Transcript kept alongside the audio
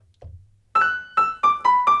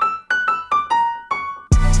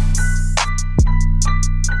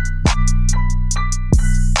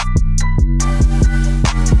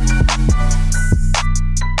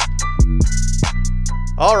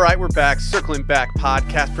we're back. Circling Back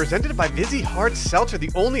podcast presented by Vizzy Hard Seltzer,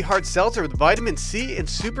 the only hard seltzer with vitamin C and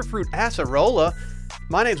superfruit acerola.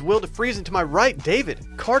 My name's Will DeFries, and to my right, David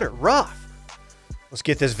Carter Ruff. Let's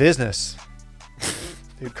get this business.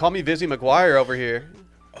 Dude, call me Vizzy McGuire over here.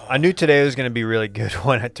 I knew today was going to be really good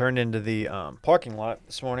when I turned into the parking lot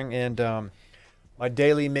this morning, and my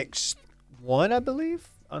Daily Mix 1, I believe,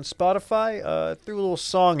 on Spotify, threw a little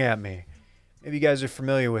song at me. Maybe you guys are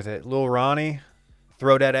familiar with it. Lil Ronnie,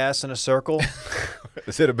 Throw That Ass in a Circle.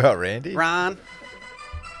 Is it about Randy? Ron.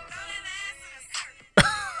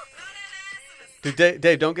 Dude,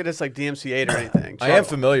 Dave, don't get us like DMC8 or anything. I am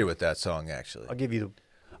familiar with that song, actually. I'll give you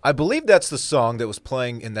I believe that's the song that was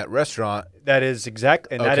playing in that restaurant. that is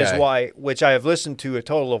exactly, and that is Okay. why, which I have listened to a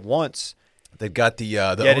total of once. They got the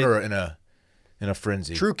Yeah, owner in a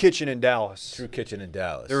frenzy. True Kitchen in Dallas. True Kitchen in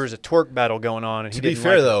Dallas. There was a twerk battle going on, and to be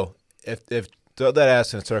fair, though, if Throw That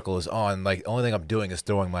Ass in a Circle is on, like, the only thing I'm doing is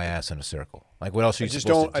throwing my ass in a circle. Like, what else are I you just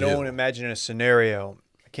supposed don't. to I do? don't imagine a scenario.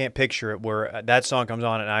 I can't picture it where that song comes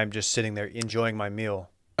on and I'm just sitting there enjoying my meal,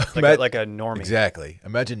 like a normie. Exactly.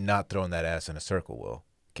 Imagine not throwing that ass in a circle, Will.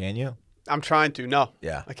 Can you? I'm trying to. No.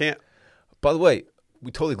 Yeah. I can't. By the way,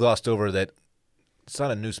 we totally glossed over that it's not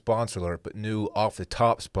a new sponsor alert, but new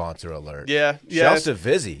off-the-top sponsor alert. Yeah. Shouts to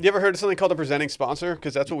Vizzy. You ever heard of something called a presenting sponsor?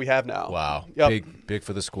 Because that's what we have now. Wow. Yep. Big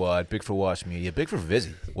for the squad, big for Wash Media, big for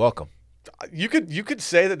Vizzy. Welcome. You could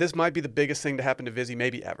say that this might be the biggest thing to happen to Vizzy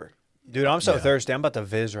maybe ever. Dude, I'm so thirsty. I'm about to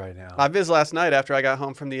viz right now. I viz last night after I got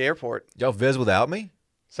home from the airport. Y'all viz without me?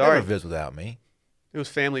 Sorry. Never viz without me. It was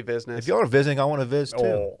family business. If y'all are visiting, I want to viz too.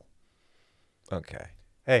 Oh. Okay.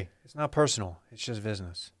 Hey, it's not personal. It's just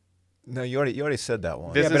business. No, you already said that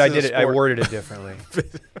one. Business Yeah, but I is a did it. I sport. worded it differently.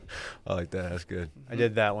 I like that. That's good. I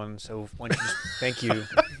did that one. So why don't you just, thank you.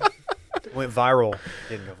 Went viral.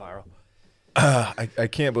 Didn't go viral. I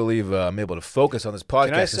can't believe I'm able to focus on this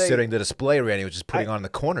podcast say- considering the display Randy was just putting on in the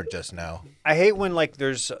corner just now. I hate when like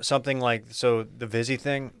there's something like the Vizzy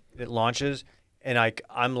thing that launches, and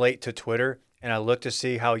I'm late to Twitter, and I look to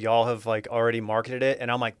see how y'all have like already marketed it,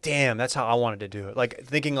 and I'm like, damn, that's how I wanted to do it. Like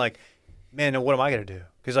thinking like, man, what am I gonna do?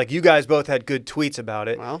 Because like you guys both had good tweets about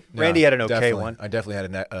it. Well, Randy Yeah, had an okay definitely. one, I definitely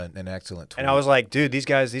had an excellent tweet. and I was like, dude, these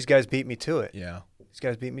guys beat me to it. yeah. These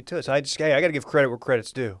guys beat me to it. So I got to give credit where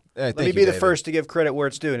credit's due. Hey, Let thank me you, be the David. first to give credit where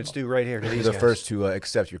it's due, and it's due right here to You're these the guys. first to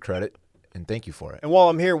accept your credit, and thank you for it. And while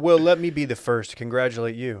I'm here, Will, let me be the first to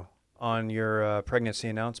congratulate you on your pregnancy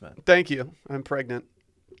announcement. Thank you. I'm pregnant.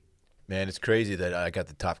 Man, it's crazy that I got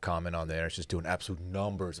the top comment on there. It's just doing absolute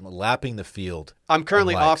numbers. I'm lapping the field. I'm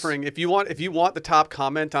currently likes. offering if you want the top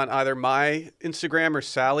comment on either my Instagram or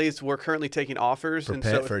Sally's, we're currently taking offers. For and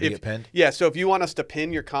pin- so for it to get pinned? Yeah, so if you want us to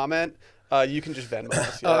pin your comment, you can just Venmo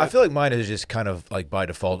us. Yeah. I feel like mine is just kind of like by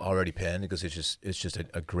default already pinned because it's just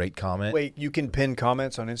a great comment. Wait, you can pin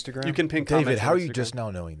comments on Instagram? you can pin David, comments. how on are you Instagram. just now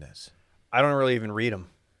knowing this? I don't really even read them.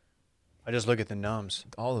 I just look at the nums.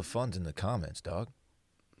 All the fun's in the comments, dog.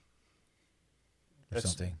 Or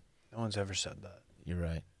That's- something. No one's ever said that. You're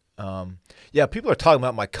right. Yeah, people are talking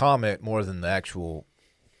about my comment more than the actual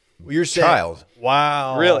Well, you're saying, child.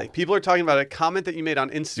 wow. Really? People are talking about a comment that you made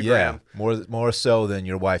on Instagram. Yeah, more so than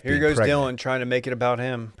your wife Here being goes pregnant. Dylan trying to make it about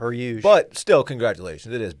him, per usual. But still,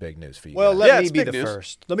 congratulations. It is big news for you. Well, guys. let Yeah, me it's be big the news.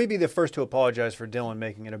 first. Let me be the first to apologize for Dylan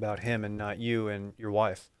making it about him and not you and your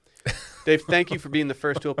wife. Dave, thank you for being the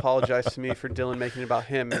first to apologize to me for Dylan making it about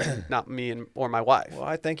him and not me or my wife. Well,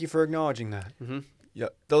 I thank you for acknowledging that. yeah,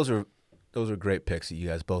 those are great picks that you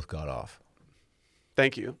guys both got off.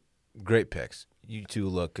 Thank you. Great picks. You two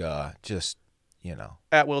look just,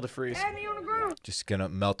 At Will DeFries. just gonna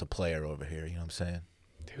melt a player over here. You know what I'm saying?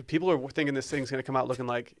 Dude, people are thinking this thing's going to come out looking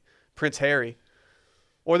like Prince Harry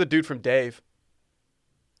or the dude from Dave.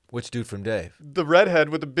 Which dude from Dave? The redhead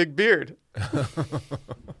with the big beard.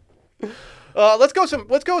 Let's go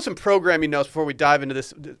with some programming notes before we dive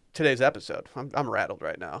into today's episode. I'm rattled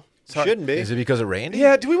right now. Sorry. Shouldn't be. Is it because of Randy?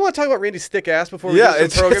 Yeah, do we want to talk about Randy's thick ass before we Yeah, do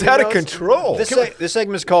it's some programming out of notes? control. This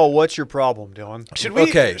segment's called "What's Your Problem, Dylan?"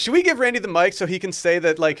 Should we give Randy the mic so he can say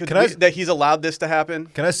that that he's allowed this to happen?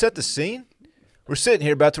 Can I set the scene? We're sitting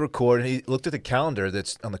here about to record, and he looked at the calendar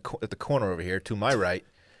that's on at the corner over here to my right.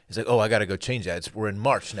 He's like, "Oh, I got to go change that. We're in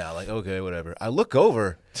March now." Like, okay, whatever. I look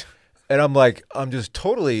over, and I'm just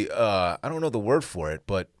totally, I don't know the word for it,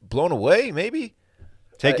 but blown away, maybe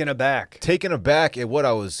Taken aback. taken aback at what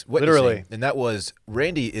I was witnessing. Literally. And that was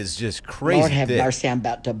Randy is just crazy Lord have thick. mercy, I'm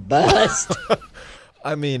about to bust.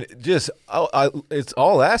 I mean, just it's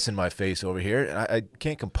all ass in my face over here, and I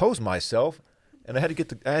can't compose myself, and I had to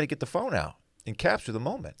get the phone out and capture the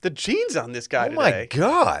moment. The jeans on this guy Oh today. my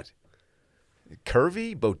God.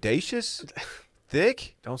 Curvy, bodacious,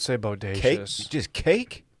 thick, Don't say cake, bodacious. just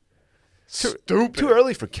cake. Stupid. Too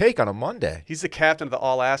early for cake on a Monday. He's the captain of the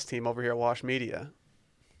all-ass team over here at Wash Media.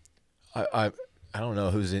 I don't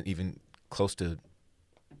know who's even close to him.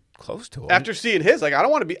 After seeing his, like, I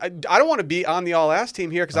don't want to be on the all-ass team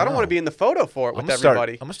here because I don't want to be in the photo for it with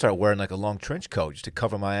everybody. I'm gonna start wearing like a long trench coat just to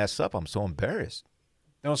cover my ass up. I'm so embarrassed.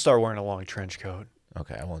 Don't start wearing a long trench coat.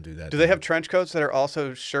 Okay, I won't do that. Do they have trench coats that are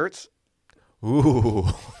also shirts? Ooh.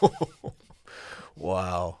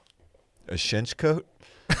 Wow. A trench coat?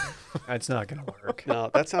 That's not gonna work.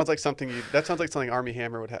 No, that sounds like something. That sounds like something Army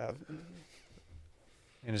Hammer would have.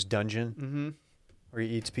 In his dungeon, where he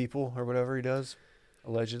eats people or whatever he does,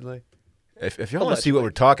 allegedly. If y'all want to see what we're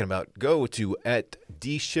talking about, go to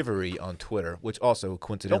 @dshivery on Twitter, which also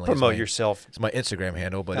coincidentally Don't promote yourself. It's my Instagram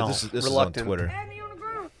handle, but No, this is on reluctant. Twitter.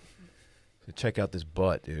 So check out this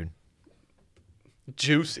butt, dude.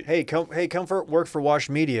 Juicy. Hey, come work for Wash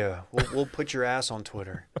Media. We'll put your ass on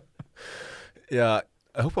Twitter. Yeah,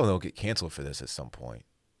 I hope I don't get canceled for this at some point.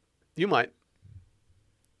 You might.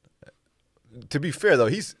 To be fair, though,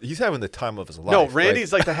 he's having the time of his life. No,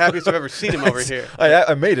 Randy's like the happiest I've ever seen him over here.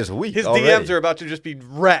 I made his week. His already. DMs are about to just be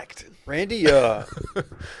wrecked. Randy,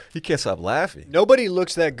 He can't stop laughing. nobody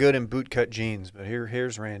looks that good in bootcut jeans, but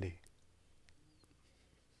here's Randy.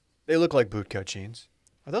 They look like bootcut jeans.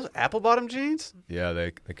 Are those apple bottom jeans? Yeah,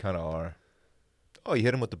 they kind of are. Oh, you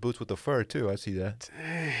hit him with the boots with the fur too. I see that.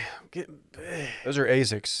 I'm getting big. Those are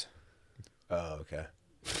Asics. Oh, okay.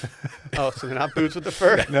 Oh, so they're not boots with the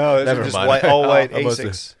fur. No, those Never are just mind. all white I must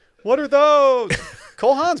Asics. What are those?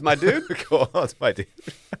 Cole Haans, my dude. Go on, my dude.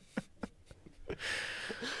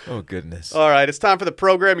 Oh goodness. All right, it's time for the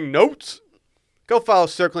programming notes. Go follow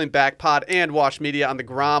Circling Back Pod and Wash Media on the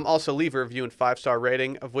Grom. Also, leave a review and 5-star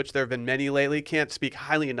rating, of which there have been many lately. Can't speak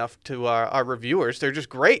highly enough to our reviewers. They're just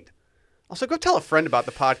great. Also, go tell a friend about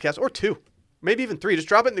the podcast, or two, maybe even three. Just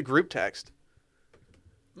drop it in the group text.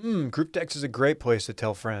 Group text is a great place to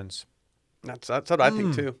tell friends. That's what I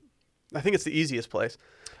think, too. I think it's the easiest place.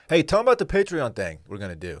 Hey, tell them about the Patreon thing we're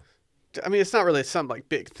gonna do. I mean, it's not really some like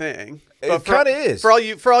big thing. It kind of is. For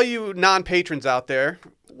all you non-patrons out there,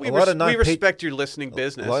 we respect your listening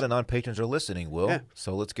business. A lot of non-patrons are listening, Will. Yeah.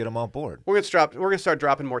 So let's get them on board. We're gonna start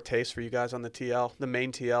dropping more tastes for you guys on the TL, the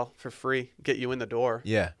main TL, for free. Get you in the door.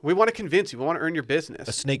 Yeah. We want to convince you. We want to earn your business.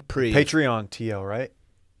 A sneak preview. Patreon TL, right?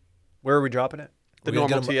 Where are we dropping it? The We're gonna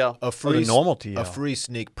normal get 'em TL. A free, the normal TL. A free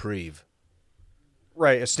sneak preview.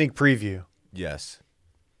 Right, a sneak preview. Yes.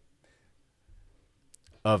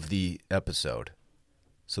 Of the episode,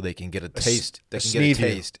 so they can get a taste. They can get a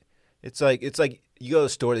taste. It's like you go to the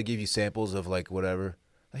store, they give you samples of like whatever.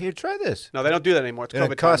 Here, try this. No, they don't do that anymore. It's It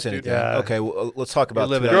doesn't COVID cost times, anything. dude. Yeah. Okay, well, let's talk about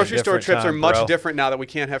living 2000 Grocery store different trips are time, much bro. different now that we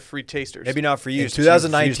can't have free tasters. Maybe not for you. In since you refuse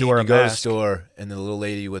 2019, to wear a you go to the mask. store, and the little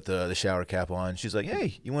lady with the shower cap on, she's like,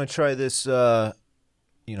 "Hey, you want to try this?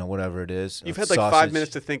 Whatever it is. You've had like 5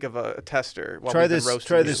 minutes to think of a tester. While Try we've been this- roasting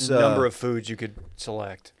try you. this, Number of foods you could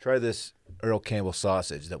select. Try this Earl Campbell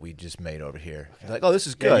sausage that we just made over here." She's like, "Oh, this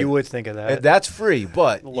is good." Yeah, you would think of that. And that's free,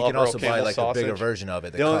 but you Love can Earl also buy Campbell like a bigger sausage. version of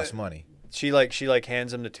it that Dylan- costs money. She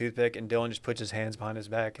hands him the toothpick, and Dylan just puts his hands behind his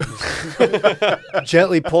back and just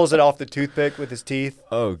gently pulls it off the toothpick with his teeth.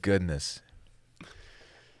 Oh goodness.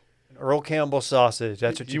 Earl Campbell sausage.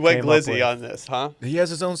 That's what you went came up glizzy with. on this, huh? He has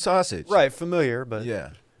his own sausage. Right, familiar, but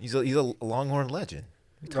Yeah. He's a Longhorn legend.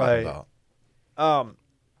 What are you Right. talking about?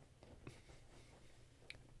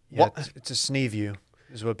 yeah, What? it's a Sneeview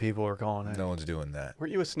is what people are calling it. No one's doing that.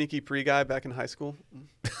 Weren't you a sneaky pre guy back in high school?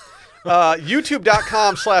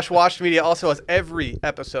 YouTube.com/WashMedia also has every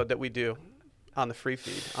episode that we do on the free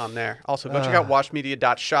feed on there. Also, go check out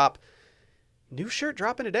WashMedia.shop. New shirt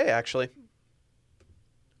dropping today, actually.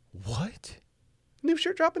 What? New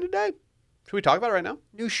shirt dropping today. Should we talk about it right now?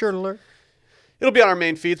 New shirt alert. It'll be on our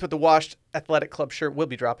main feeds, but the Washed Athletic Club shirt will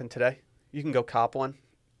be dropping today. You can go cop one.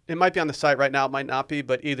 It might be on the site right now. It might not be,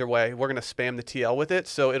 but either way, we're going to spam the TL with it,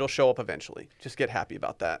 so it'll show up eventually. Just get happy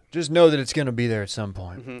about that. Just know that it's going to be there at some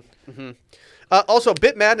point. Also,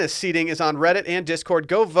 Bit Madness seating is on Reddit and Discord.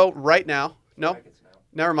 Go vote right now. No?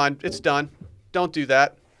 Never mind. It's done. Don't do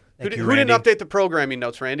that. Who Thank you, didn't Randy. update the programming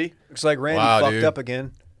notes, Randy? Looks like Randy Wow, fucked dude. up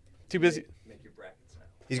again. Too busy.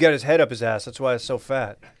 He's got his head up his ass. That's why it's so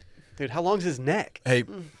fat. Dude, how long's his neck? Hey,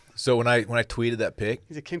 so when I tweeted that pic,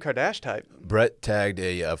 He's a Kim Kardashian type. Brett tagged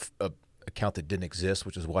a account that didn't exist,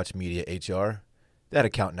 which was Watch Media HR. That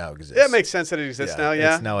account now exists. Yeah, it makes sense that it exists now,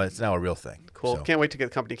 yeah. It's now a real thing. Cool. So. Can't wait to get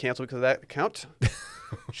the company canceled because of that account.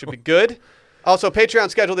 Should be good. Also, Patreon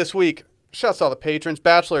schedule this week. Shouts to all the patrons.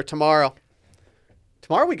 Bachelor tomorrow.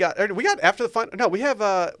 Tomorrow we got after the fun. No, we have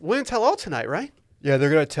William Tell All tonight, right? Yeah,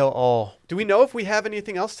 they're gonna tell all. Do we know if we have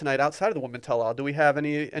anything else tonight outside of the women tell all? Do we have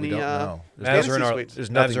any We don't know. Mavs are in, fantasy suites? There's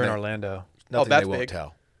Mavs nothing are in that- Orlando. Nothing that's they won't big.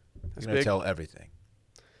 tell. That's You're going big. to tell everything.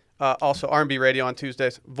 Also, R&B radio on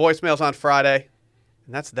Tuesdays, voicemails on Friday,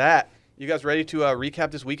 and that's that. You guys ready to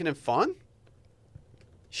recap this weekend in fun?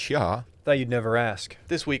 Sure. Thought you'd never ask.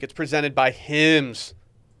 This week, it's presented by Hims.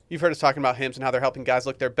 You've heard us talking about Hims and how they're helping guys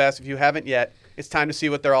look their best. If you haven't yet, it's time to see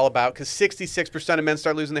what they're all about because 66% of men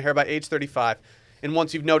start losing their hair by age 35. And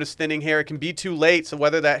once you've noticed thinning hair, it can be too late. So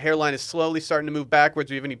whether that hairline is slowly starting to move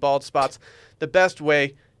backwards or you have any bald spots, the best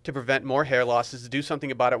way to prevent more hair loss is to do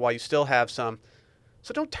something about it while you still have some.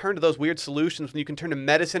 So don't turn to those weird solutions when you can turn to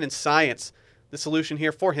medicine and science. The solution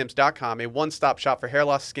here, forhims.com, a one-stop shop for hair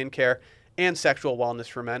loss, skincare, and sexual wellness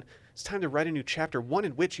for men. It's time to write a new chapter, one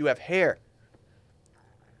in which you have hair.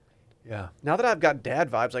 Yeah. Now that I've got dad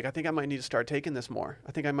vibes, I think I might need to start taking this more.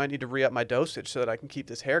 I think I might need to re-up my dosage so that I can keep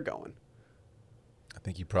this hair going. I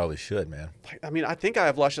think you probably should, man. I mean, I think I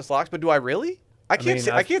have luscious locks, but do I really? I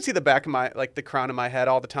can't see the back of my, the crown of my head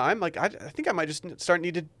all the time. I think I might just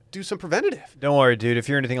need to do some preventative. Don't worry, dude. If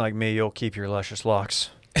you're anything like me, you'll keep your luscious locks.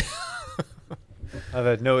 I've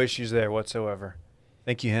had no issues there whatsoever.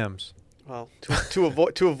 Thank you, Hims. Well, to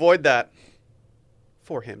avoid that,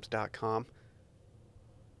 forhims.com.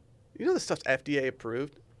 You know this stuff's FDA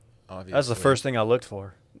approved. Obviously. That's the first thing I looked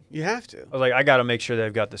for. You have to. I was like, I got to make sure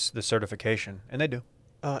they've got the certification, and they do.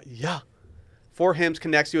 Yeah. 4Hims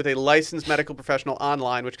connects you with a licensed medical professional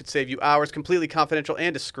online, which could save you hours, completely confidential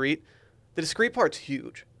and discreet. The discreet part's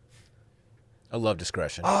huge. I love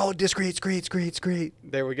discretion. Oh, discreet.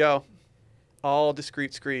 There we go. All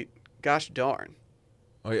discreet. Gosh darn.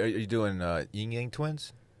 Oh, are you doing Yin Yang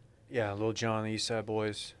Twins? Yeah, Lil Jon, the East Side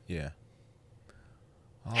Boys. Yeah.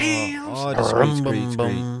 Oh, Hams. discreet.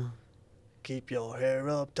 Keep your hair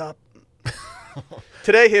up top.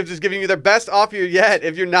 Today, Hims is giving you their best offer yet.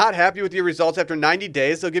 If you're not happy with your results after 90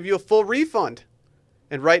 days, they'll give you a full refund.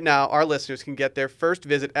 And right now, our listeners can get their first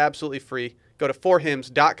visit absolutely free. Go to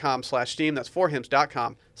forhims.com/steam. That's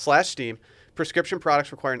forhims.com/steam. Prescription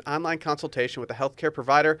products require an online consultation with a healthcare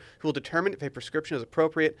provider who will determine if a prescription is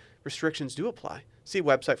appropriate. Restrictions do apply. See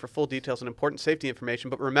website for full details and important safety information.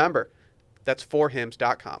 But remember, that's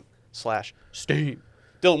forhims.com/steam.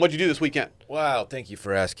 Dylan, what'd you do this weekend? Wow, thank you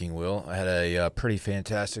for asking, Will. I had a pretty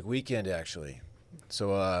fantastic weekend, actually.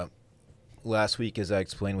 So last week, as I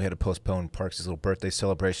explained, we had to postpone Parks' little birthday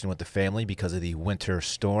celebration with the family because of the winter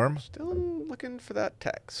storm. Still looking for that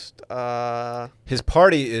text. His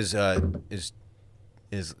party is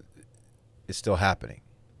still happening,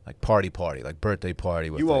 like party, like birthday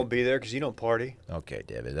party. With You won't be there because you don't party. Okay,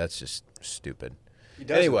 David, that's just stupid. He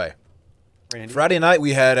doesn't. Anyway, Randy. Friday night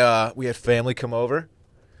we had family come over.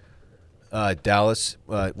 Dallas,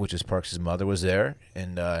 which is Parks' mother, was there,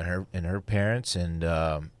 and her parents and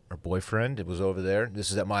her boyfriend. It was over there.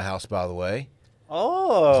 This is at my house, by the way.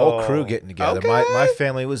 Oh, The whole crew getting together. Okay. My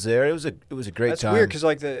family was there. It was a great That's time. weird because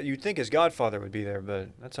you'd think his godfather would be there, but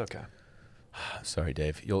that's okay. Sorry,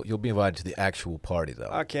 Dave. You'll be invited to the actual party though.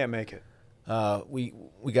 I can't make it. We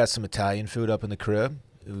got some Italian food up in the crib.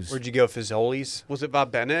 It was Where'd you go, Fazoli's? Was it Va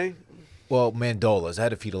Bene? Mandolas. I had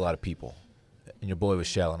to feed a lot of people, and your boy was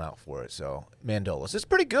shelling out for it. So Mandolas. It's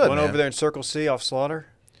pretty good. Went man. over there in Circle C off Slaughter.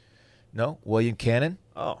 No, William Cannon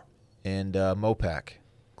Oh, and Mopac,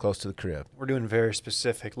 close to the crib. we're doing very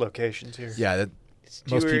specific locations here. Yeah,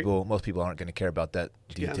 most people aren't going to care about that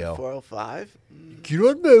detail. 405. Get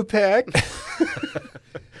on Mopac.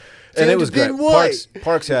 And it was great. Been white.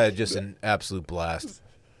 Parks had just an absolute blast.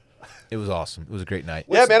 It was awesome. It was a great night.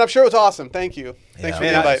 Yeah, man, I'm sure it was awesome. Thank you. Thanks for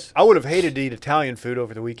Yeah, the man, invite. I would have hated to eat Italian food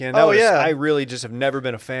over the weekend. That Oh, was- yeah. I really just have never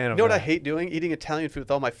been a fan You of know what I that. hate doing? Eating Italian food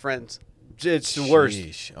with all my friends. It's the worst.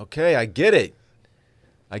 Sheesh. Okay, I get it.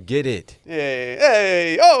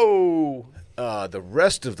 Hey, oh! The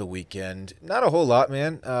rest of the weekend, not a whole lot,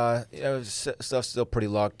 man. Stuff's still pretty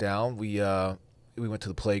locked down. We went to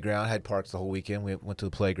the playground. Had Parks the whole weekend. We went to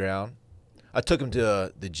the playground. I took him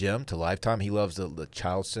to the gym, to Lifetime. He loves the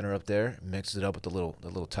child center up there. Mixes it up with the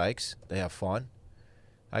little tykes. They have fun.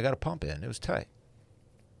 I got a pump in. It was tight.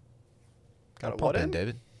 Got a pump what in, in?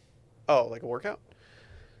 David. Oh, like a workout?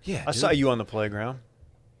 Yeah, I dude. saw you on the playground.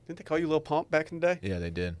 Didn't they call you Lil Pump back in the day? Yeah, they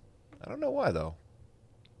did. I don't know why though.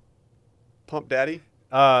 Pump Daddy?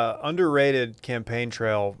 Underrated campaign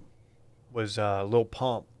trail was Lil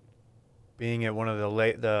Pump being at one of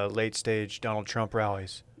the late stage Donald Trump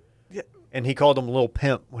rallies. Yeah. And he called him Lil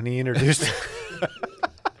Pimp when he introduced him.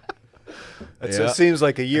 Yeah. It seems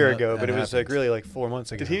like a year Yeah, ago, but that it was happens. really like 4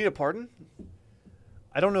 months ago. Did he need a pardon?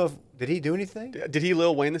 I don't know if did he do anything? Did he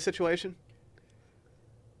Lil Wayne the situation?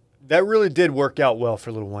 That really did work out well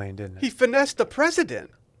for Lil Wayne, didn't it? He finessed the president.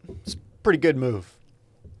 Pretty good move.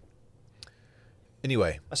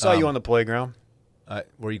 Anyway, I saw you on the playground. where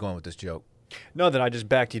are you going with this joke? No, then I just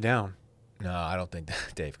backed you down. No, I don't think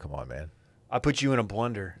that. Dave, come on, man. I put you in a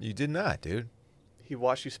blender. You did not, dude. He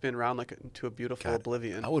watched you spin around like into a beautiful God,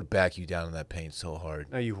 oblivion. I would back you down in that paint so hard.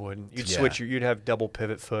 No, you wouldn't. You'd Yeah. switch. You'd have double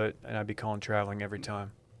pivot foot, and I'd be calling traveling every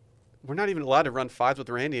time. We're not even allowed to run fives with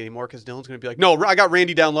Randy anymore because Dylan's going to be like, no, I got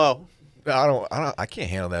Randy down low. I can't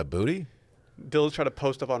handle that booty. Dylan's trying to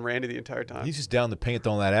post up on Randy the entire time. He's just down the paint,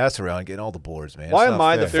 throwing that ass around, getting all the boards, man. Why It's am not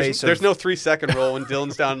I the fair. face There's of- no 3-second rule when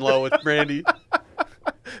Dylan's down low with Randy.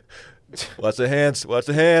 Watch the hands. Watch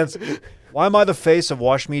the hands. Why am I the face of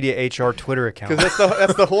Wash Media HR Twitter account? Because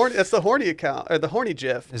that's the horny account or the horny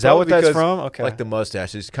GIF. Is that what that's Because, from? Okay. Like the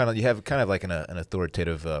mustache, it's kind of you have kind of like an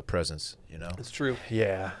authoritative presence, you know. It's true.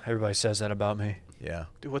 Yeah, everybody says that about me. Yeah.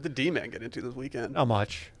 Dude, what did D-Man get into this weekend? Not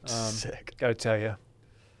much. Sick. Got to tell you,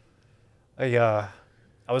 I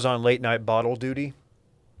was on late night bottle duty,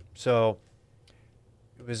 so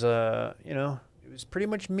it was it was pretty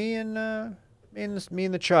much me and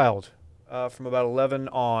the child from about 11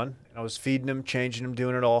 on, and I was feeding him, changing him,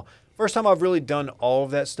 doing it all. First time I've really done all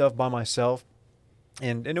of that stuff by myself,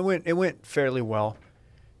 and it went fairly well.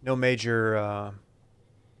 No major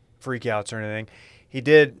freakouts or anything. He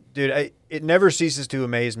did, dude. It never ceases to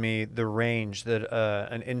amaze me the range that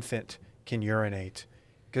an infant can urinate,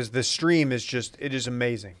 because the stream is it is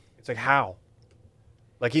amazing. It's like how,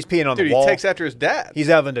 like he's peeing on Dude, the wall. he takes after his dad. He's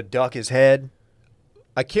having to duck his head.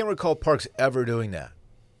 I can't recall Parks ever doing that,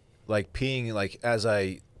 like peeing, like as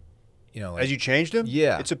I, like, As you changed him,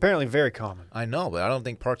 Yeah. it's apparently very common. I know, but I don't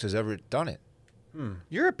think Parks has ever done it.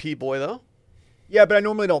 You're a pee boy, though. Yeah, but I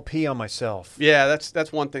normally don't pee on myself. Yeah,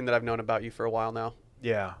 that's one thing that I've known about you for a while now.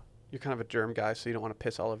 Yeah. You're kind of a germ guy, so you don't want to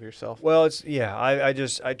piss all over yourself. Well,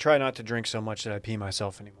 I try not to drink so much that I pee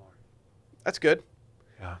myself anymore. That's good.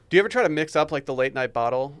 Yeah. Do you ever try to mix up like the late night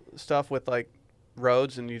bottle stuff with like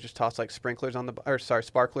roads, and you just toss like sparklers on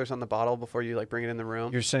the bottle before you like bring it in the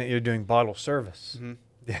room? You're saying you're doing bottle service. Mhm.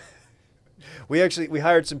 Yeah. We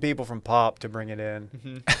hired some people from Pop to bring it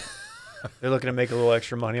in. Mhm. They're looking to make a little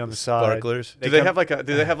extra money on the side. Sparklers. Do they have like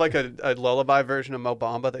a lullaby version of Mo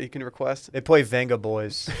Bamba that you can request? They play Venga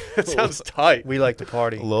Boys. That sounds tight. We like to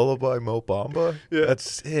party. Lullaby Mo Bamba? Yeah. That's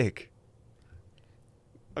sick.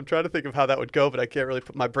 I'm trying to think of how that would go, but I can't really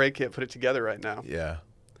my brain can't put it together right now. Yeah.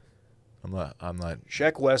 I'm not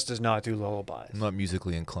Sheck West does not do lullabies. I'm not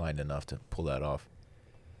musically inclined enough to pull that off.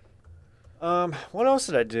 What else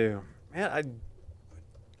did I do? Man,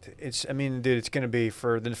 dude, it's going to be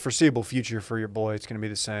for the foreseeable future for your boy. It's going to be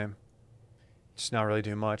the same. Just not really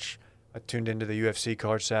do much. I tuned into the UFC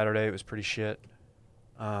card Saturday. It was pretty shit.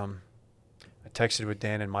 I texted with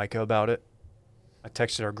Dan and Micah about it. I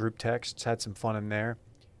texted our group texts, had some fun in there.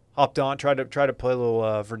 Hopped on, tried to play a little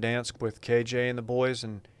Verdansk with KJ and the boys,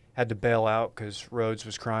 and had to bail out because Rhodes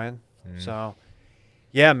was crying. So,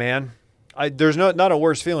 yeah, man. There's not a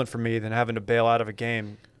worse feeling for me than having to bail out of a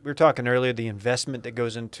game. We were talking earlier, the investment that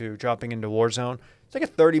goes into dropping into Warzone. It's like a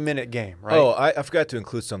 30-minute game, right? Oh, I forgot to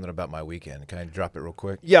include something about my weekend. Can I drop it real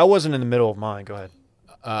quick? Yeah, I wasn't in the middle of mine. Go ahead.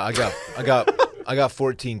 I got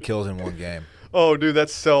 14 kills in one game. Oh, dude,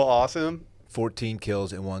 that's so awesome. 14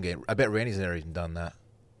 kills in one game. I bet Randy's never even done that.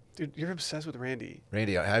 Dude, you're obsessed with Randy.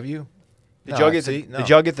 Randy, have you? Did y'all get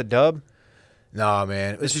the dub? No,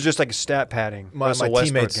 man. This is just like a stat padding. my Russell Westbrook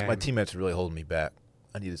teammates. game. My teammates were really holding me back.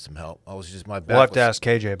 I needed some help. I was just my back. We'll have to was- ask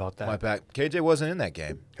KJ about that. my back. KJ wasn't in that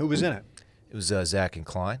game. Who was in it? It was Zach and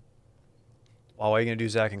Klein. Why are you going to do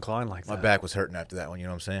Zach and Klein like My that? back was hurting after that one. You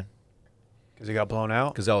know what I'm saying? Because he got blown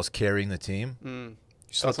out? Because I was carrying the team. Mm. You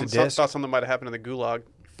sucked the Thought disc? something might have happened in the gulag.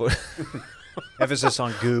 But Emphasis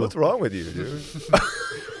on goo. what's wrong with you, dude?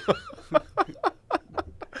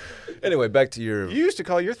 Anyway, back to your. You used to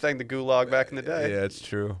call your thing the gulag back in the day. Yeah, it's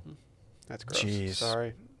true. That's gross. Jeez.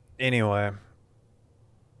 Sorry. Anyway,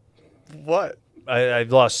 What? I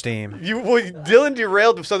lost steam. Dylan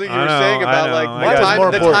derailed with something you I were know, saying I about know. like I the got time,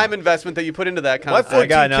 more the important. time investment that you put into that kind My of thing. 14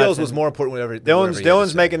 got kills nothing. was more important than whatever.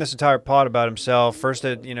 Dylan's making this entire pod about himself. First, he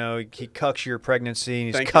cucks your pregnancy, and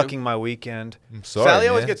he's Thank you. cucking my weekend. I'm sorry,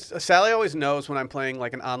 Sally always knows when I'm playing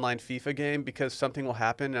like an online FIFA game because something will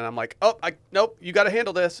happen and I'm like, nope, you got to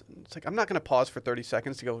handle this. It's like I'm not going to pause for 30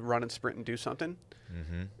 seconds to go run and sprint and do something.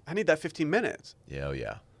 Mm-hmm. I need that 15 minutes. Yeah, oh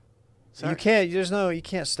yeah. Sorry. You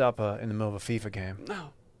can't stop in the middle of a FIFA game. No.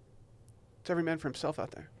 It's every man for himself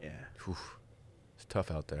out there. Yeah. Whew. It's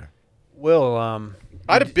tough out there. Will, I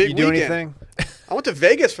had a big you do weekend. anything? I went to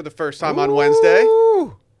Vegas for the first time on Wednesday.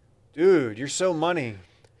 Dude, you're so money.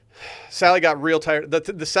 Sally got real tired.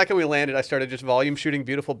 The second we landed, I started just volume shooting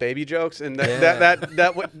beautiful baby jokes, and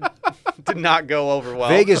that did not go over well.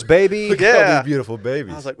 Vegas, baby. Look at all Yeah. these beautiful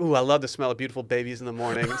babies. I was like, ooh, I love the smell of beautiful babies in the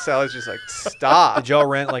morning. And Sally's just like, stop. Did y'all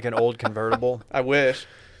rent like an old convertible? I wish.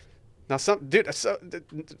 Now,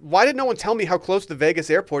 why did no one tell me how close the Vegas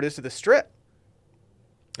airport is to the Strip?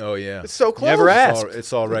 oh yeah, It's so close. Never It's asked.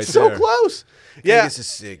 it's all right It's so there. close. Yeah. Vegas is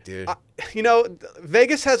sick, dude.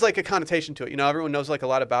 Vegas has like a connotation to it. Everyone knows like a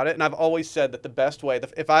lot about it. And I've always said that the best way,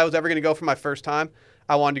 if I was ever going to go for my first time,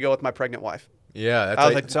 I wanted to go with my pregnant wife. yeah, that's I was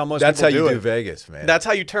how, like, that's how most that's how people you do do it. Vegas, man. That's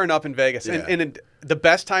how you turn up in Vegas. Yeah. And the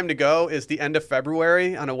best time to go is the end of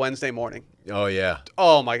February on a Wednesday morning. oh yeah,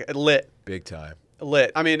 Oh my, lit. big time.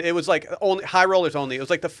 Lit. I mean, it was like only high rollers only. It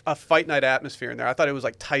was like a fight night atmosphere in there. I thought it was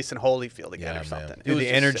like Tyson Holyfield again Yeah, or man. something. It Dude, was the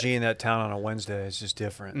just energy sick. in that town on a Wednesday is just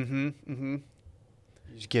different. Mm-hmm.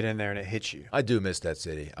 You just get in there and it hits you. I do miss that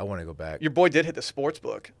city. I want to go back. Your boy did hit the sports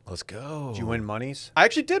book. Let's go. Did you win monies? I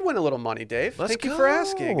actually did win a little money, Dave. Let's Thank you for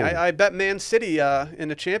asking. go. I bet Man City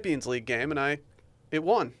in a Champions League game, and it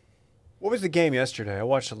won. What was the game yesterday? I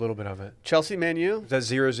watched a little bit of it. Chelsea, Man U. Was that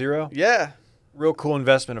 0-0? Yeah. Real cool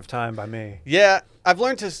investment of time by me. Yeah, I've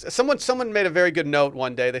learned to. Someone made a very good note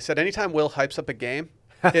one day. They said anytime Will hypes up a game,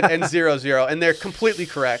 it ends 0-0, and they're completely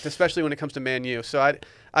correct, especially when it comes to Man U. So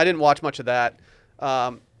I didn't watch much of that.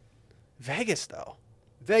 Vegas though,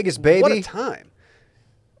 Vegas, baby. what a time!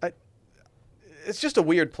 It's just a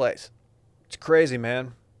weird place. It's crazy,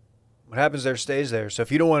 man. What happens there stays there. So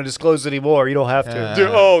if you don't want to disclose anymore, you don't have to.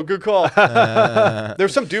 Dude, good call. There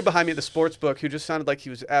was some dude behind me at the sports book who just sounded like he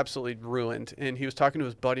was absolutely ruined, and he was talking to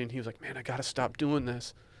his buddy, and he was like, "Man, I gotta stop doing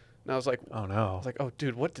this." And I was like, Oh, no. I was like, oh,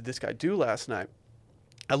 dude, what did this guy do last night?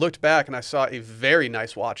 I looked back and I saw a very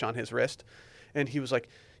nice watch on his wrist. And he's like,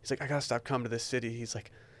 I got to stop coming to this city. He's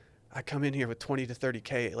like, I come in here with 20 to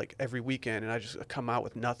 30K like every weekend and I just come out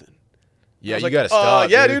with nothing. Yeah, I was you like, got to stop.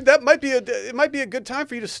 Yeah, dude, it might be a good time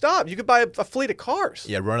for you to stop. You could buy a fleet of cars.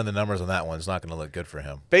 Yeah, running the numbers on that one's not going to look good for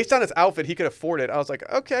him. Based on his outfit, he could afford it. I was like,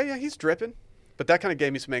 okay, yeah, he's dripping. But that kind of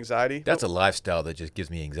gave me some anxiety. That's a lifestyle that just gives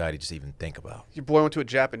me anxiety just to even think about. Your boy went to a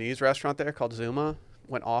Japanese restaurant there called Zuma,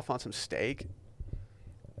 went off on some steak,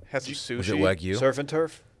 had some sushi. Was it Wagyu? Surf and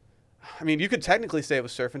turf? I mean, you could technically say it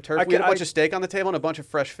was surf and turf. I We had a can- bunch of steak on the table and a bunch of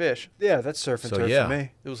fresh fish. Yeah, that's surf and So, turf yeah. for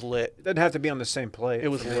me. It was lit. It doesn't have to be on the same plate. It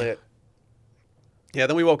was lit. Yeah,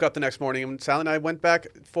 then we woke up the next morning and Sally and I went back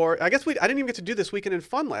I didn't even get to do this weekend in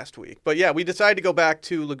fun last week. But yeah, we decided to go back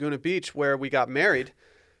to Laguna Beach where we got married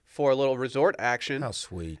for a little resort action. How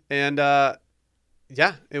sweet. And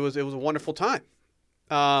yeah, it was a wonderful time.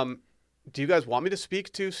 Do you guys want me to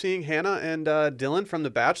speak to seeing Hannah and Dylan from The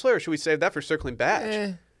Bachelor, or should we save that for circling back?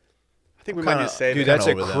 I think we might need to save Dude, it. that's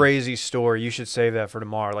a over them. crazy story. You should save that for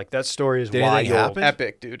tomorrow. Like, that story is Did anything wild. happen?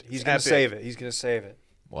 Epic, dude. He's going to save it. He's going to save it.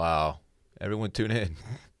 Wow. Everyone tune in.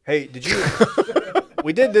 Hey, did you...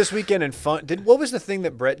 We did this weekend in fun... What was the thing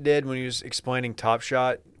that Brett did when he was explaining Top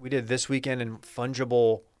Shot? We did this weekend in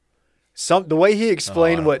fungible... The way he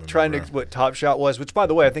explained I don't remember. what Top Shot was, which, by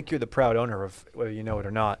the way, I think you're the proud owner of, whether you know it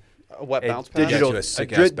or not. A wet A bounce pass? digital, Got you a a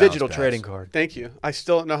sick-ass bounce digital pass. trading card. Thank you. I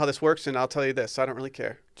still don't know how this works, and I'll tell you this. I don't really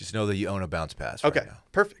care. Just know that you own a bounce pass. Okay, Right now.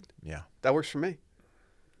 perfect. Yeah. That works for me.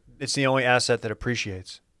 It's the only asset that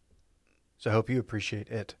appreciates. So I hope you appreciate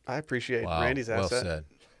it. I appreciate Wow. Randy's well asset. said.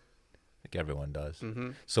 I think everyone does.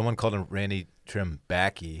 Mm-hmm. Someone called him Randy Trim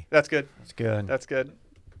Backy. That's good. It's good. That's good.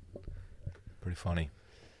 Pretty funny.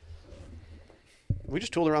 We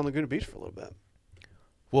just tooled around Laguna Beach for a little bit.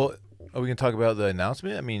 Well, are we going to talk about the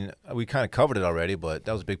announcement? I mean, we kind of covered it already, but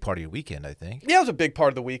that was a big part of your weekend, I think. Yeah, it was a big part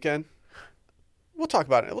of the weekend. We'll talk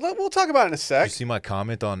about it. We'll talk about it in a Did sec. you see my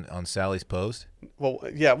comment on Sally's post? Well,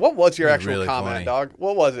 yeah. What was your It was actual really comment, funny. dog?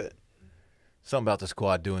 What was it? Something about the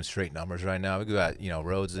squad doing straight numbers right now. We got,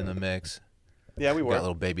 Rhodes in the mix. Yeah, we We were. got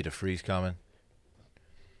little baby DeFreeze coming.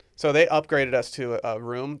 So they upgraded us to a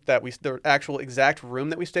room the actual exact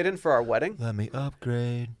room that we stayed in for our wedding, Let me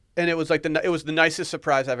upgrade. and it was like it was the nicest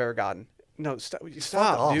surprise I've ever gotten. No, stop, off.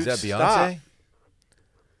 dude. Is that Stop.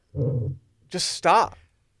 Beyonce? Just stop.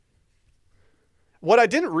 What I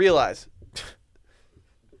didn't realize,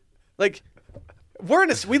 like,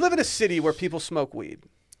 we live in a city where people smoke weed.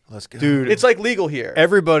 Let's go. Dude, It's like legal here.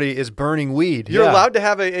 everybody is burning weed. You're Yeah. allowed to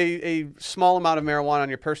have a small amount of marijuana on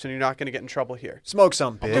your person. You're not going to get in trouble here. Smoke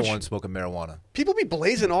some, I'm the bitch. one smoking marijuana. People be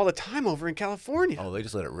blazing all the time over in California. Oh, they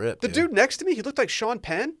just let it rip. The dude next to me, he looked like Sean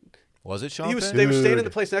Penn. Was it Sean He was. Penn? They were staying in Dude. the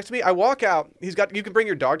place next to me. I walk out. You can bring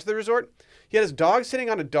your dog to the resort. He had his dog sitting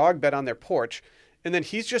on a dog bed on their porch, and then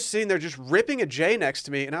he's just sitting there, just ripping a J next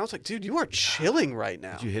to me. And I was like, dude, you are chilling right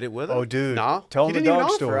now. Did you hit it with him? Oh, dude. Nah, Tell he him the didn't even dog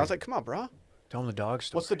offer. story. I was like, come on, bro. Tell him the dog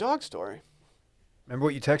story. What's the dog story? Remember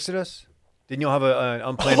what you texted us? Didn't you have an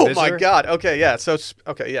unplanned Oh visitor? my God. Okay, yeah. So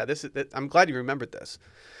okay, yeah. I'm glad you remembered this.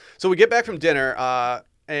 So we get back from dinner,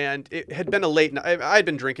 and it had been a late night. I had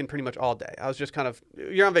been drinking pretty much all day. I was just kind of.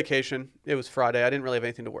 You're on vacation. It was Friday. I didn't really have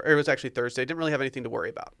anything to worry. It was actually Thursday. I didn't really have anything to worry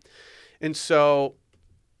about. And so,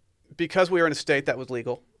 because we were in a state that was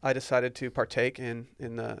legal, I decided to partake in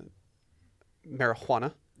the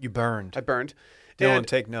marijuana. You burned. I burned. Dylan, And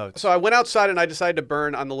take notes. so I went outside and I decided to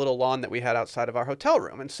burn on the little lawn that we had outside of our hotel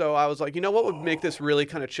room. And so I was like, you know what would make this really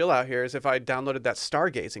kind of chill out here is if I downloaded that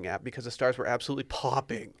stargazing app because the stars were absolutely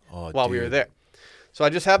popping while we were dude. there. So I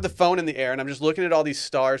just have the phone in the air and I'm just looking at all these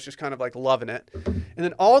stars, just kind of like loving it. And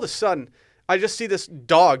then all of a sudden, I just see this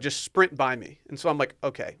dog just sprint by me. And so I'm like,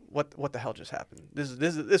 okay, what the hell just happened?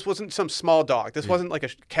 This wasn't some small dog. This wasn't like a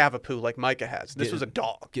cavapoo like Micah has. This was a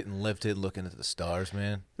dog. Getting lifted, looking at the stars,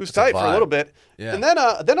 man. It was That's tight for a little bit. Yeah. And then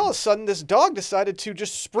all of a sudden, this dog decided to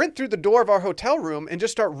just sprint through the door of our hotel room and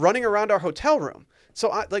just start running around our hotel room. So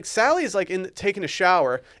Sally is like taking a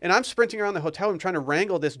shower, and I'm sprinting around the hotel room trying to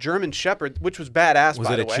wrangle this German Shepherd, which was badass. Was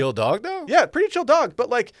by it the a way. chill dog though? Yeah, pretty chill dog, but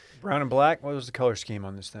like Brown and black? What was the color scheme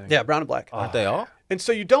on this thing? yeah, brown and black. Aren't they all? And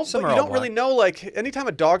so you don't Some but are you all don't really black. know like anytime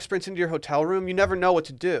a dog sprints into your hotel room, you never know what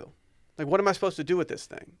to do. Like what am I supposed to do with this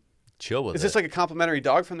thing? Chill with Is it. this like a complimentary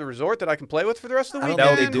dog from the resort that I can play with for the rest of the I don't weekend?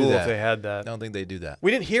 That would think be they do cool that. if they had I that. don't think they do that. We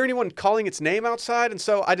didn't hear anyone calling its name outside, and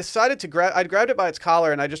so I decided to I grabbed it by its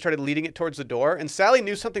collar and I just started leading it towards the door. And Sally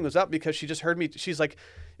knew something was up because she just heard me. She's like,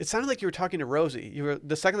 "It sounded like you were talking to Rosie." You were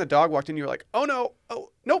the second the dog walked in, you were like, "Oh no, oh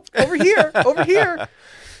nope, over here, over here."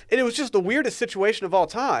 And it was just the weirdest situation of all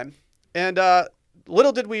time. And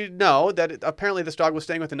little did we know that apparently this dog was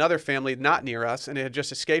staying with another family not near us, and it had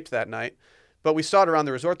just escaped that night. But we saw it around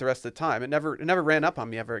the resort the rest of the time. It never ran up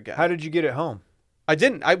on me ever again. How did you get it home? I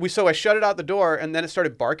didn't. I shut it out the door, and then it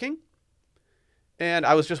started barking. And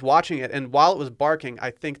I was just watching it, and while it was barking,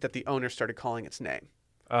 I think that the owner started calling its name,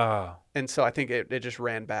 Oh. and so I think it just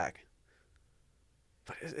ran back.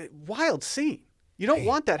 But wild scene. You don't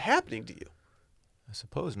want that happening to you. I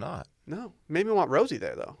suppose not. No, made me want Rosie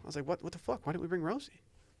there though. I was like, what the fuck? Why didn't we bring Rosie?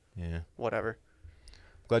 Yeah. Whatever.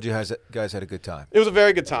 Glad you guys had a good time. It was a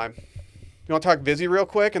very good time. You want to talk Vizzy real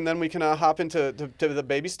quick, and then we can hop into to the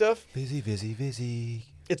baby stuff. Busy.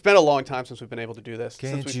 It's been a long time since we've been able to do this.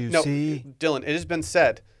 Can't since you no, see? Dylan, it has been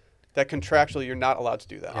said that contractually you're not allowed to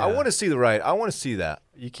do that. Yeah. I want to see the right. I want to see that.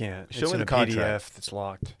 You can't. Show It's me in the a contract. PDF that's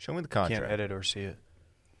locked. Show me the You contract. can't edit or see it.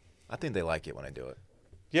 I think they like it when I do it.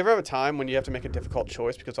 Do you ever have a time when you have to make a difficult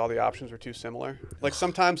choice because all the options were too similar? Like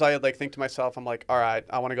sometimes I like think to myself, I'm like, all right,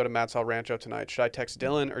 I want to go to Matt's El Rancho tonight. Should I text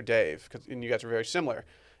Dylan or Dave? And you guys are very similar.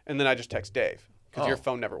 And then I just text Dave because your Oh.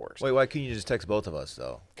 phone never works. Wait, why couldn't you just text both of us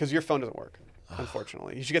though? Because your phone doesn't work,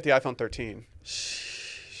 unfortunately. You should get the iPhone 13.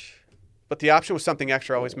 But the option with something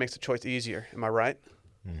extra always makes the choice easier. Am I right?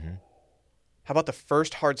 Mm-hmm. How about the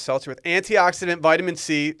first hard seltzer with antioxidant vitamin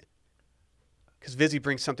C? Because Vizzy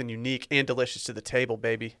brings something unique and delicious to the table,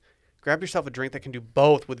 baby. Grab yourself a drink that can do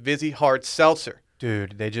both with Vizzy Hard Seltzer.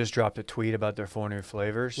 Dude, they just dropped a tweet about their 4 new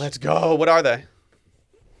flavors. Let's go. What are they?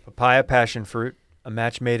 Papaya passion fruit, a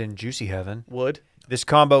match made in juicy heaven. Wood. This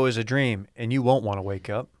combo is a dream, and you won't want to wake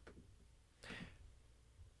up.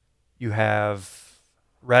 You have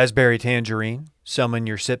raspberry tangerine, summon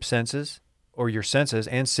your sip senses, or your senses,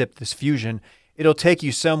 and sip this fusion. It'll take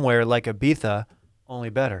you somewhere like Ibiza, only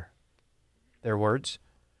better. Their words.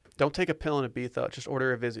 Don't take a pill in Ibiza. Just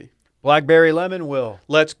order a Vizzy. Blackberry lemon will.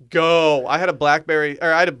 Let's go. I had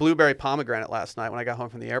a blueberry pomegranate last night when I got home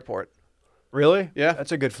from the airport. Really? Yeah.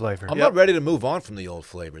 That's a good flavor. I'm Yep. not ready to move on from the old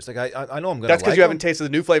flavors. Like I know I'm gonna. That's because like you haven't them. tasted the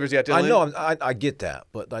new flavors yet, Dylan. I know. I get that,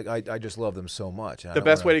 but like I just love them so much. The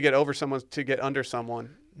best way to get over someone is to get under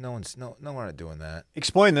someone. No, we're not doing that.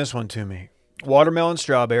 Explain this one to me. Watermelon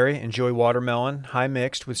strawberry. Enjoy watermelon, high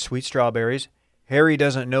mixed with sweet strawberries. Harry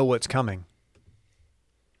doesn't know what's coming.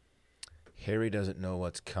 Harry doesn't know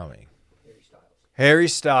what's coming. Harry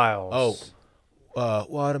Styles. Oh,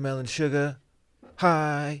 watermelon sugar,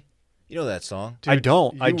 high. You know that song, I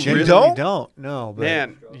don't. I you genuinely really don't. No, but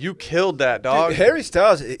Man, you killed that, dog. Dude, Harry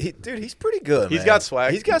Styles. He's pretty good. He's man. got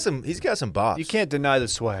swag. He's got some bops. you can't deny the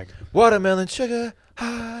swag. Watermelon sugar,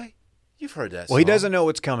 high. You've heard that. Well, he song. doesn't know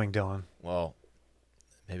what's coming, Dylan. Well,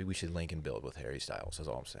 maybe we should link and build with Harry Styles. That's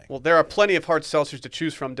all I'm saying. Well, there are plenty of hard seltzers to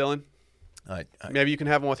choose from, Dylan. Maybe you can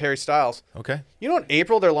have one with Harry Styles. Okay. You know, in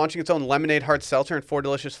April, they're launching its own lemonade hard seltzer in 4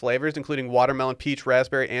 delicious flavors, including watermelon, peach,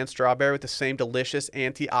 raspberry, and strawberry with the same delicious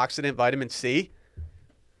antioxidant vitamin C.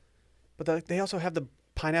 But they also have the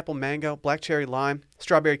pineapple mango, black cherry lime,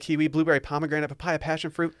 strawberry kiwi, blueberry pomegranate, papaya passion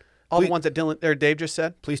fruit. All the Please- ones that Dave just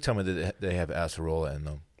said. Please tell me that they have acerola in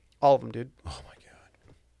them. All of them, dude. Oh my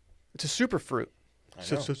god. It's a super fruit.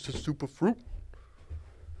 Super fruit.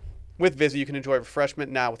 With Vizzy, you can enjoy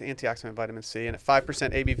refreshment now with antioxidant vitamin C and at 5%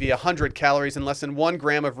 ABV, 100 calories, and less than 1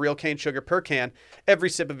 gram of real cane sugar per can. Every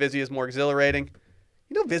sip of Vizzy is more exhilarating.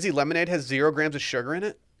 You know Vizzy lemonade has 0 grams of sugar in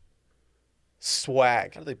it?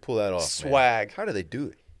 Swag. How do they pull that off? Swag. Man? How do they do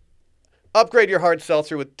it? Upgrade your hard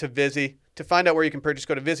seltzer to Vizzy. To find out where you can purchase,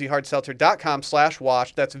 go to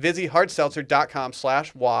VizzyHardSeltzer.com/washed. That's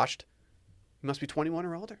VizzyHardSeltzer.com/washed. You must be 21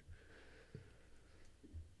 or older.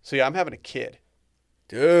 So yeah, I'm having a kid.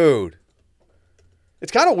 Dude.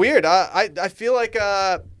 It's kind of weird. I feel like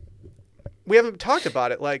we haven't talked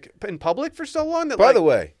about it like in public for so long. That, By the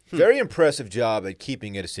way, very impressive job at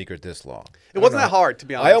keeping it a secret this long. it wasn't that hard, to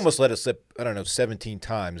be honest. I almost let it slip, 17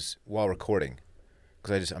 times while recording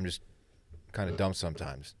because I'm just kind of dumb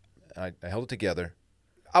sometimes. I held it together.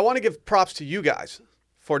 I want to give props to you guys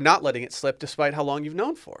for not letting it slip despite how long you've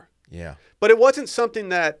known for. Yeah. But it wasn't something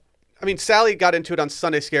that, I mean, Sally got into it on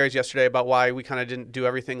Sunday Scaries yesterday about why we kind of didn't do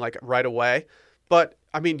everything like right away. But,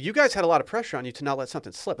 I mean, you guys had a lot of pressure on you to not let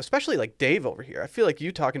something slip, especially like Dave over here. I feel like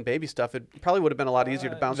you talking baby stuff, it probably would have been a lot easier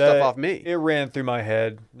to bounce stuff off me. It ran through my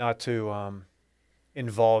head not to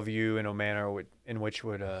involve you in a manner in which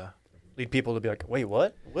would lead people to be like, wait,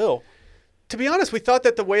 what? Will? To be honest, we thought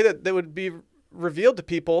that the way that they would be revealed to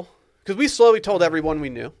people, because we slowly told everyone we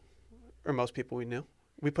knew, or most people we knew.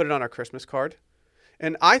 We put it on our Christmas card.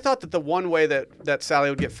 And I thought that the one way that Sally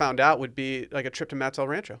would get found out would be like a trip to Matt's El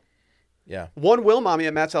Rancho. Yeah. One Will mommy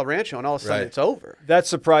at Matt's El Rancho, and all of a sudden Right. it's over. That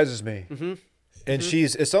surprises me. Mm-hmm. And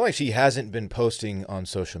it's not like she hasn't been posting on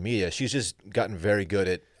social media. She's just gotten very good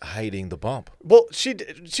at hiding the bump. Well, she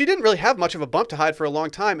didn't really have much of a bump to hide for a long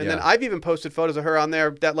time. And then Yeah. I've even posted photos of her on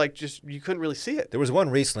there that like just you couldn't really see it. There was one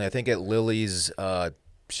recently, I think at Lily's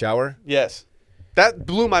shower. Yes. That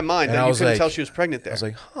blew my mind And that I you was couldn't like- tell she was pregnant there. I was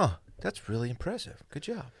like, huh, that's really impressive. Good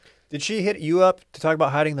job. Did she hit you up to talk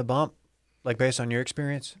about hiding the bump, like based on your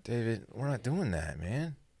experience? David, we're not doing that,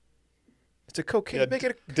 man. It's a cocaine. Yeah, Make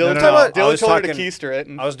it a, Dylan, No, no, no. I Dylan was told her to talking- keister it.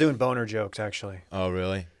 And I was doing boner jokes, actually. Oh,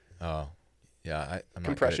 really? Oh, yeah. I'm not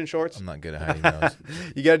Compression good at- shorts? I'm not good at hiding those.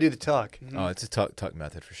 You got to do the tuck. Oh, it's a tuck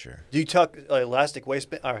method for sure. Do you tuck elastic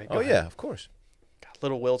waistband? All right. go Oh, ahead. yeah, of course. God,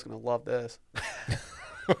 little Will's going to love this.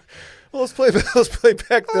 Well, let's play back the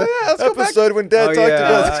let's go back. episode when Dad Oh, talked yeah.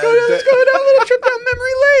 about Let's go down a little trip down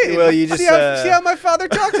memory lane. Well, you just, see how my father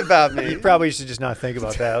talks about me. You probably should just not think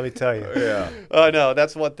about that. Let me tell you. Yeah. Oh, no,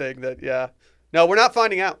 that's one thing that, yeah. No, we're not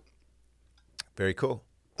finding out. Very cool.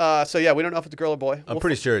 So, yeah, we don't know if it's a girl or boy. I'm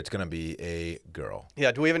pretty sure it's going to be a girl.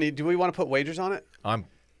 Yeah, do we want to put wagers on it?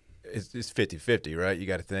 It's 50-50, right? You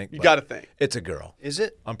got to think. You But got to think. It's a girl. Is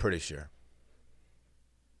it? I'm pretty sure.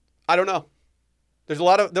 I don't know. There's a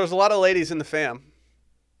lot of ladies in the fam.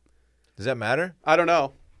 Does that matter? I don't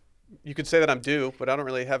know. You could say that I'm due, but I don't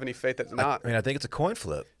really have any faith that it's not. I mean, I think it's a coin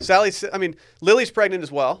flip. Lily's pregnant as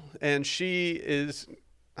well, and she's going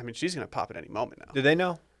to pop at any moment now. Do they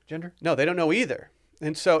know gender? No, they don't know either.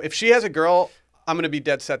 And so if she has a girl, I'm going to be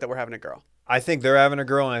dead set that we're having a girl. I think they're having a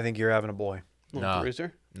girl, and I think you're having a boy. Little Nah.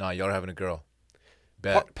 bruiser. No, y'all are having a girl.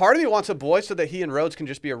 Bet. Part of me wants a boy so that he and Rhodes can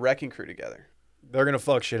just be a wrecking crew together. They're gonna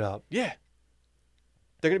fuck shit up. Yeah.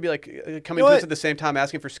 They're going to be like coming You know to us what? at the same time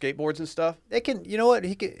asking for skateboards and stuff. They can. You know what?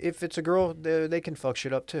 If it's a girl, they can fuck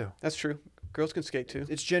shit up too. That's true. Girls can skate too.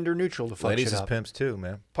 It's gender neutral to fuck Ladies shit is up. pimps too,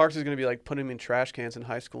 man. Parks is going to be like putting him in trash cans in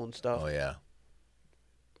high school and stuff. Oh, yeah.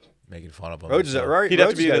 Making fun of them. Rhodes is that right? He'd have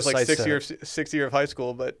to Rhodes be in got his a like sight sixth year of high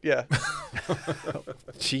school, but yeah.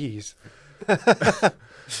 Jeez.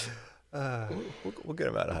 We'll get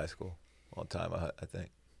him out of high school on time, I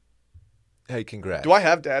think. Hey, congrats. Do I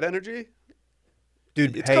have dad energy?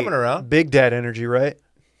 Dude, It's coming around. Big dad energy, right?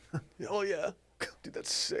 Oh yeah. Dude,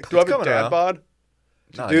 that's sick. It's Do I have a coming dad around. bod?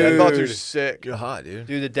 Nah, Dude. Dad Dad, bods are sick. you're hot, dude.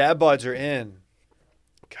 Dude, the dad bods are in.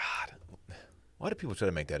 God. Why do people try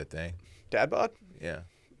to make that a thing? Dad bod? Yeah.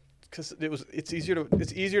 Because it's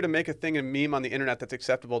easier to make a thing and meme on the internet that's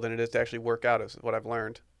acceptable than it is to actually work out, is what I've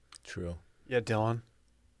learned. True. Yeah, Dylan.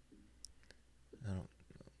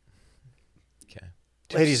 Okay.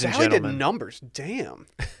 Ladies and Sally gentlemen. did numbers. Damn.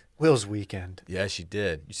 Will's weekend. Yeah, she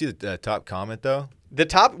did. You see the top comment though? The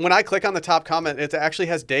top, when I click on the top comment, it actually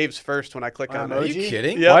has Dave's first when I click on My Are it. you Emoji?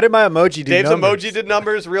 kidding? Yeah. Why did my emoji do Dave's numbers? emoji did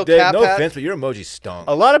numbers, real Dave, cat no pat. offense, but your emoji stunk.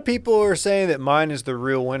 A lot of people are saying that mine is the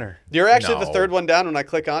real winner. You're actually the No. third one down when I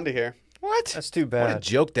click onto here. What? That's too What a bad.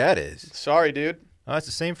 joke that is. Sorry, dude. Oh, that's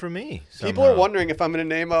the same for me. People are somehow. wondering if I'm going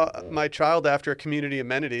to name my child after a community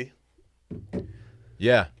amenity.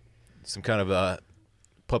 Yeah. Some kind of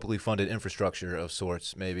publicly funded infrastructure of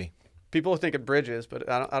sorts, maybe. People are thinking bridges, but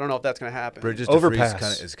I don't know if that's going to happen. Bridges to Overpass.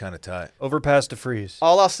 Freeze is kind of tight. Overpass to freeze.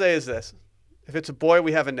 All I'll say is this. If it's a boy,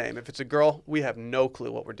 we have a name. If it's a girl, we have no clue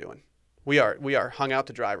what we're doing. We are hung out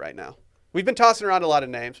to dry right now. We've been tossing around a lot of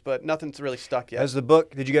names, but nothing's really stuck yet. Has the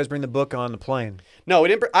book? Did you guys bring the book on the plane? No, we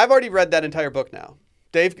didn't. I've already read that entire book now.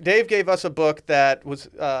 Dave gave us a book that was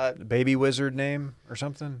The Baby Wizard name or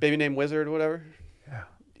something? Baby Name Wizard or whatever. Yeah.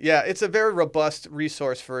 Yeah, it's a very robust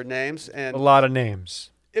resource for names, A and lot of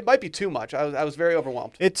names. it might be too much. I was very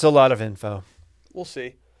overwhelmed. It's a lot of info. We'll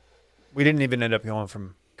see. We didn't even end up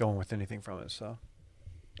going with anything from it, so.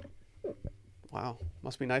 Wow,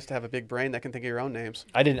 must be nice to have a big brain that can think of your own names.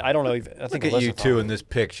 I don't know even. I think Look at you Alyssa two thought- in this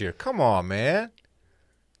picture. Come on, man.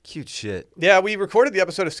 Cute shit. Yeah, we recorded the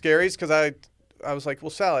episode of Scaries because I was like, well,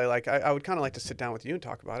 Sally, like I would kind of like to sit down with you and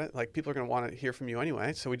talk about it. Like people are going to want to hear from you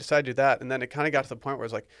anyway. So we decided to do that. And then it kind of got to the point where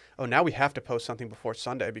it's like, oh, now we have to post something before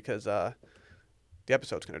Sunday because the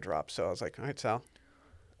episode's going to drop. So I was like, all right, Sal.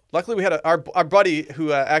 Luckily, we had our buddy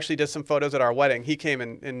who actually did some photos at our wedding. He came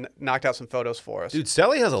and knocked out some photos for us. Dude,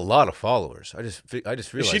 Sally has a lot of followers. I just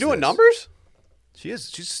realized. Is she doing this. numbers? She is.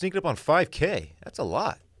 She's sneaking up on 5K. That's a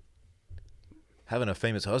lot. Having a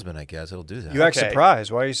famous husband, I guess, it'll do that. You act Okay.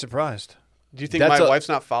 surprised. Why are you surprised? Do you think That's my a- wife's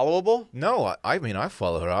not followable? No, I mean I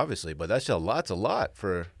follow her obviously, but that's a lot. That's a lot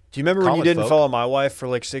for. Do you remember when you College didn't folk. follow my wife for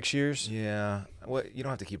like 6 years? Yeah. Well, you don't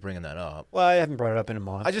have to keep bringing that up. Well, I haven't brought it up in a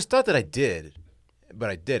month. I just thought that I did, but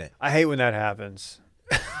I didn't. I hate when that happens.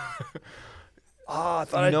 I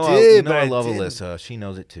thought You know, I did, you know but I love didn't. Alyssa. She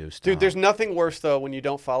knows it too. Stop. Dude, there's nothing worse though when you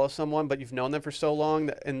don't follow someone but you've known them for so long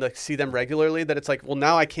and like see them regularly that it's like, well,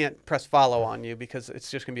 now I can't press follow on you because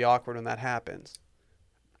it's just gonna be awkward when that happens.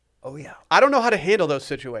 Oh yeah. I don't know how to handle those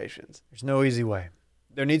situations. There's no easy way.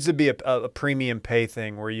 There needs to be a premium pay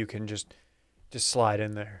thing where you can just slide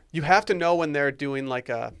in there. You have to know when they're doing like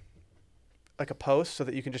a post so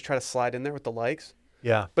that you can just try to slide in there with the likes.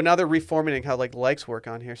 Yeah. But now they're reformatting how like likes work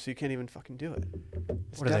on here, so you can't even fucking do it.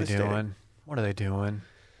 It's What are they devastating. doing? What are they doing?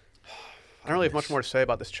 I don't really have much more to say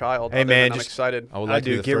about this child. Hey, other man, than I'm just- excited. I would I like to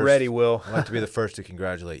be do. the Get first. ready, Will. I'd like to be the first to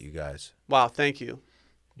congratulate you guys. Wow, thank you.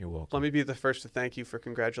 You're welcome. Let me be the first to thank you for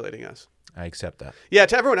congratulating us. I accept that. Yeah,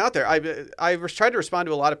 to everyone out there, I tried to respond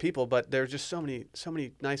to a lot of people, but there's just so many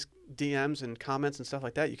nice DMs and comments and stuff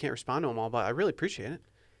like that. You can't respond to them all, but I really appreciate it.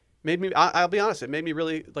 Made me. I'll be honest, it made me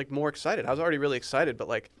really like more excited. I was already really excited, but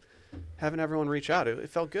like having everyone reach out, it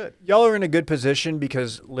felt good. Y'all are in a good position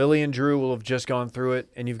because Lily and Drew will have just gone through it,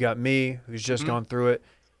 and you've got me who's just gone through it,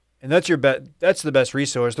 and that's that's the best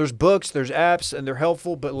resource. There's books, there's apps, and they're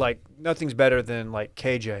helpful, but like nothing's better than like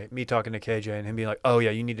KJ, me talking to KJ, and him being like, "Oh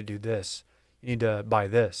yeah, you need to do this. You need to buy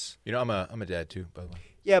this." You know, I'm a dad too, by the way.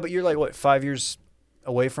 Yeah, but you're like what 5 years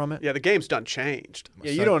away from it? Yeah, the game's done changed. My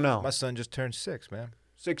Yeah, you son- don't know. My son just turned 6, man.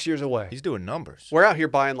 6 years away. He's doing numbers. We're out here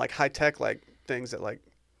buying like high tech like things that like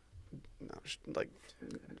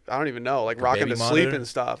I don't even know, like a rocking baby to sleep monitor? and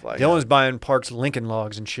stuff. Like Dylan's buying Parks Lincoln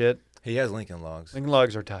Logs and shit. He has Lincoln Logs. Lincoln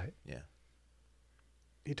Logs are tight. Yeah.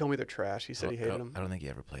 he told me they're trash. He said he hated them. I don't think he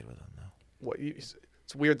ever played with them, though. What? It's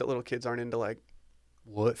weird that little kids aren't into like.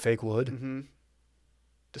 Wood, fake wood. Mm-hmm.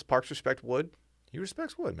 Does Parks respect wood? He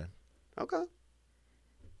respects wood, man. Okay.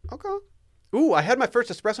 Okay. Ooh, I had my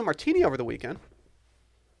first espresso martini over the weekend.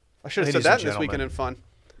 I should have said Ladies that and in this weekend gentlemen. in fun.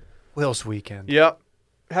 Will's weekend. Yep.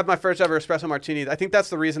 Had my first ever espresso martini. I think that's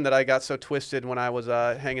the reason that I got so twisted when I was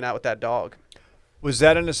hanging out with that dog. Was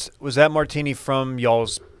that martini from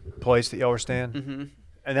y'all's place that y'all were staying? Mm-hmm.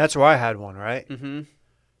 And that's where I had one, right? Mm-hmm.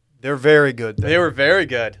 They're very good. There. They were very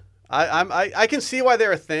good. I can see why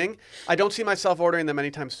they're a thing. I don't see myself ordering them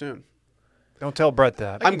anytime soon. Don't tell Brett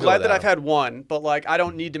that. I'm can go glad that without I've had one, but like I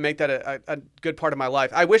don't need to make that a good part of my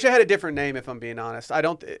life. I wish I had a different name, if I'm being honest. I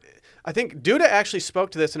think Duda actually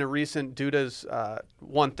spoke to this in a recent Duda's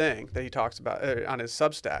one thing that he talks about on his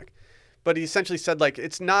Substack. But he essentially said like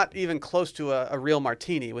it's not even close to a real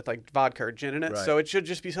martini with like vodka or gin in it, Right. so it should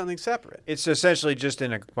just be something separate. It's essentially just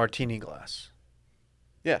in a martini glass,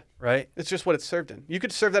 Yeah, right? it's just what it's served in. You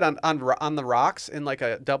could serve that on the rocks in like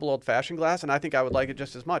a double old fashioned glass, and I think I would like it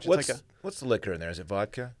just as much. It's like What's the liquor in there? Is it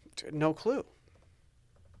vodka? no clue.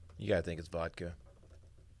 You gotta think it's vodka.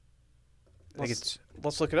 I think it's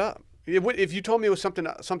Let's look it up. If you told me it was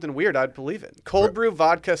something weird, I'd believe it. Cold brew,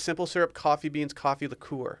 vodka, simple syrup, coffee beans, coffee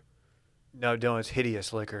liqueur. no, Dylan. It's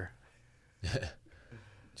hideous liquor.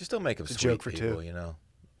 Just don't make them It's a sweet, joke for people. two. You know,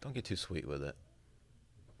 don't get too sweet with it.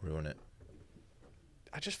 Ruin it,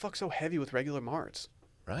 I just fuck so heavy with regular marts.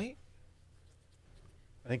 right?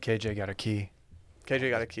 I think KJ got a key. KJ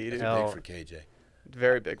got a key, It's dude. Hell. big for KJ.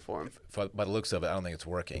 Very big for him. By the looks of it, I don't think it's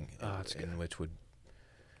working. Oh, that's good. Which would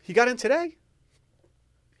He got in today?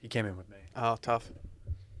 He came in with me. Oh, tough.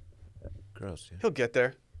 gross. Dude. He'll get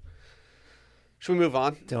there. Should we move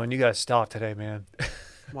on? Dylan, you gotta stop today, man.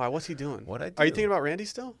 Why? What's he doing? What'd I Are you do? thinking about Randy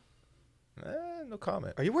still? No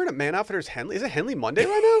comment. Are you wearing a Man Outfitters Henley? Is it Henley Monday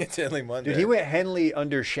right now? It's only Monday. Dude, he went Henley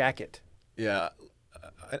under Shackett. Yeah,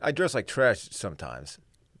 I dress like trash sometimes.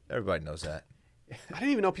 Everybody knows that. I didn't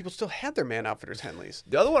even know people still had their Man Outfitters Henleys.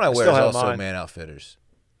 The other one I wear still is have also mine. Man Outfitters.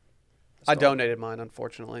 I donated mine,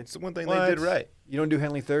 unfortunately. It's the one thing What? they did right. You don't do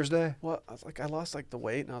Henley Thursday? Well, I lost like the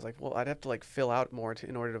weight, and I was like, well, I'd have to like fill out more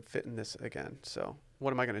in order to fit in this again. So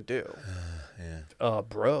what am I gonna do? Yeah.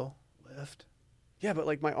 Bro. Lift. Yeah, but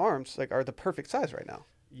like my arms like are the perfect size right now.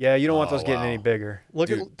 Yeah, you don't want Oh, those getting wow. any bigger.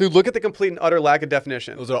 Look at look at the complete and utter lack of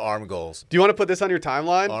definition. Those are arm goals. Do you want to put this on your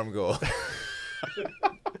timeline? Arm goal.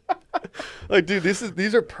 Like, dude,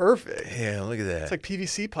 these are perfect. Yeah, look at that. It's like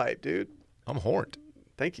PVC pipe, dude. I'm horned.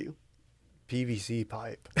 Thank you. PVC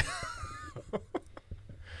pipe. What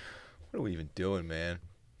are we even doing, man?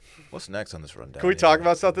 What's next on this rundown? Can we here? talk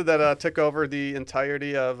about something that took over the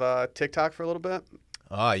entirety of TikTok for a little bit?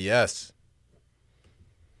 Ah, yes.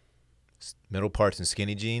 Middle parts and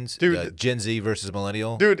skinny jeans. Dude. Gen Z versus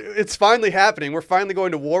millennial. Dude, it's finally happening. We're finally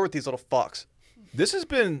going to war with these little fucks. This has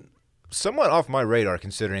been somewhat off my radar,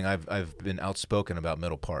 considering I've been outspoken about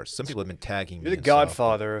middle parts. Some people have been tagging me. You're the and stuff.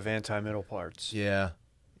 godfather of anti-middle parts. Yeah,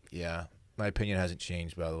 yeah. My opinion hasn't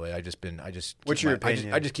changed, by the way. What's your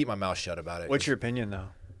opinion? I just keep my mouth shut about it. What's your opinion, though?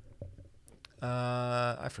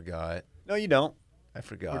 I forgot. No, you don't. I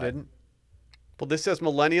forgot. Or didn't. Well, this says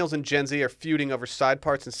millennials and Gen Z are feuding over side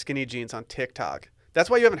parts and skinny jeans on TikTok. That's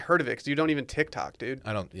why you haven't heard of it, because you don't even TikTok, dude.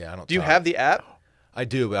 I don't. Yeah, I don't. Do you talk. have the app? I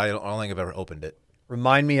do, but I don't think I've ever opened it.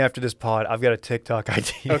 Remind me after this pod. I've got a TikTok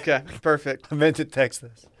idea. Okay, perfect. I meant to text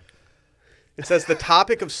this. It says the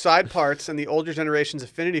topic of side parts and the older generation's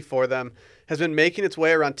affinity for them has been making its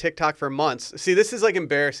way around TikTok for months. See, this is like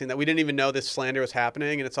embarrassing that we didn't even know this slander was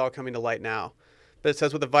happening, and it's all coming to light now. But it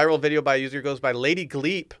says with a viral video by a user goes by Lady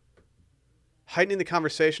Gleep, heightening the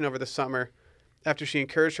conversation over the summer after she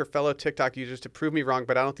encouraged her fellow TikTok users to prove me wrong,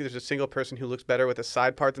 but I don't think there's a single person who looks better with a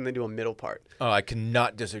side part than they do a middle part. Oh, I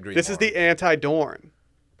cannot disagree. This is more. the anti-Dorn.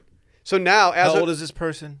 So now, as How old is this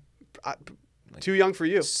person? too young for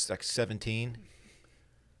you. It's like 17.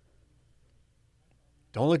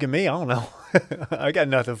 Don't look at me. I don't know. I got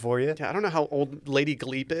nothing for you. Yeah, I don't know how old Lady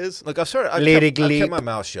Gleep is. Look, I've Lady kept Gleep. my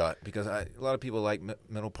mouth shut because a lot of people like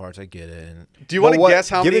middle parts. I get it. And Do you want Well, to what- guess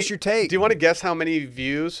how give many? us your take. Do you want to guess how many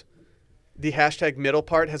views the hashtag middle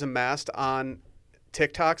part has amassed on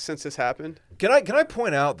TikTok since this happened? can I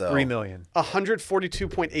point out though? 3 million.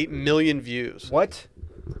 142.8 million views. What?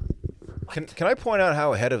 Can I point out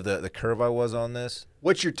how ahead of the curve I was on this?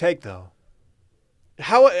 What's your take, though?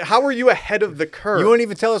 How are you ahead of the curve? You won't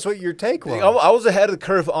even tell us what your take was. I was ahead of the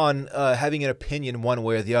curve on having an opinion one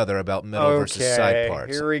way or the other about middle versus side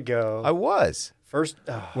parts. Here we go. I was First,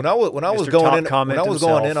 when I was Mr. going Top in comment when I was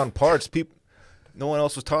going himself. in on parts. People, no one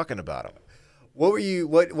else was talking about them. what were you?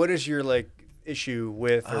 What is your like issue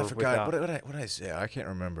with? Or I forgot without? what did I say. I can't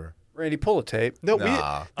remember. Randy, pull a tape. no,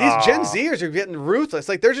 Nah. these Gen Zers are getting ruthless.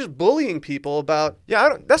 Like they're just bullying people about.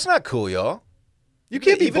 Yeah, that's not cool, y'all. You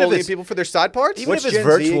can't be Even if bullying it's- people for their side parts. Even What's if it's Gen Z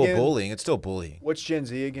virtual again? bullying, it's still bullying. What's Gen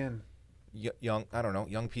Z again? Young, I don't know,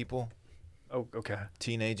 young people, Oh, okay.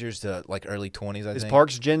 teenagers to like early 20s. I Is think.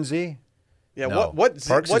 Parks Gen Z? Yeah. No. What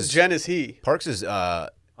Parks is- gen is he? Parks is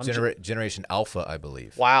Generation Alpha, I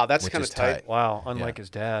believe. Wow, that's Which kind of is tight. tight. Wow, unlike his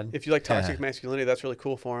dad. If you like toxic masculinity, that's really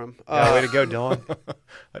cool for him. Yeah, way to go, Dylan.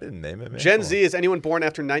 I didn't name it. Man. Gen Come Z is anyone born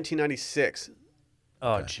after 1996.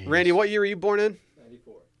 Oh, geez. Randy, what year were you born in?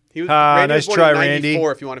 94. He was, Ah, Randy nice was born try, in Randy.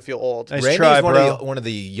 94 if you want to feel old. Nice Randy's try, one bro. of one of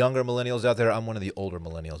the younger millennials out there. I'm one of the older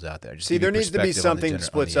millennials out there. Just See, give you there needs to be perspective on the something that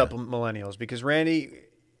splits on up millennials because Randy,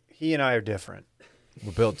 he and I are different.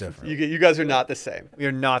 We're built different. You guys are not the same. We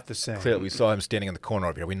are not the same. Clearly, we saw him standing in the corner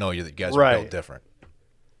over here. We know you guys are Right. built different.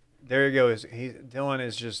 There he goes. Dylan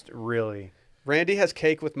is just really. Randy has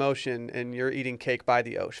cake with motion, and you're eating cake by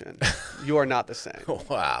the ocean. You are not the same.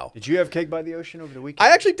 Wow. Did you have cake by the ocean over the weekend?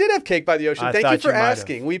 I actually did have cake by the ocean. I Thank you thought for you might have.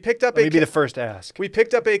 asking. We picked up Let a me be the first to ask. we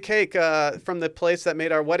picked up a cake from the place that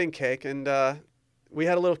made our wedding cake, and we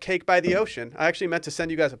had a little cake by the ocean. I actually meant to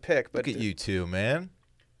send you guys a pic, but Look at you two, man.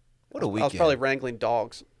 What a I was weekend. probably wrangling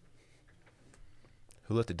dogs.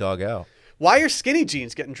 Who let the dog out? Why are skinny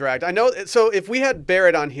jeans getting dragged? I know. So if we had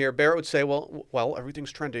Barrett on here, Barrett would say, well,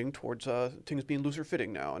 everything's trending towards things being looser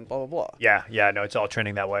fitting now, and blah blah blah. Yeah, no, it's all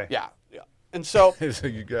trending that way. Yeah. And so So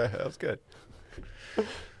you got that was good.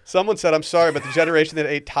 someone said, "I'm sorry, but the generation that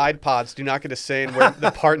ate Tide Pods do not get a say in where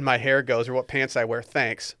the part in my hair goes or what pants I wear.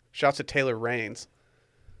 Thanks." Shouts to Taylor Raines.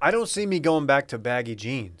 I don't see me going back to baggy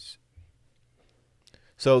jeans.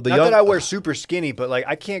 So the Not young that I wear super skinny, but like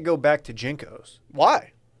I can't go back to Jinkos.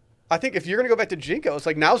 Why? I think if you're gonna go back to Jinko, it's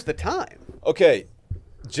like now's the time. Okay.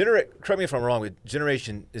 Correct me if I'm wrong, but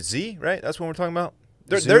Generation Z, right? That's what we're talking about.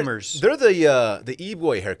 Zoomers. They're the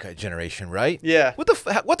e-boy haircut generation, right? Yeah. What the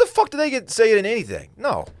fuck do they get say in anything?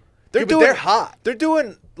 No, Dude, but they're hot. They're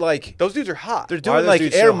doing like Those dudes are hot. they're Why are doing those like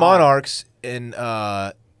dudes Air so hot? Monarchs and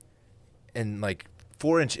like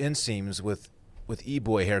 4-inch inseams with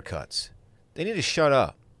e-boy haircuts. They need to shut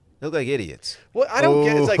up. They look like idiots. What I don't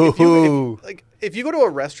get is like if you go to a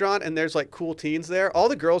restaurant and there's like cool teens there, all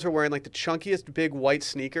the girls are wearing like the chunkiest big white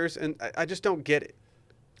sneakers, and I just don't get it.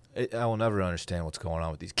 I will never understand what's going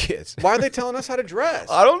on with these kids. Why are they telling us how to dress?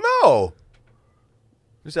 I don't know.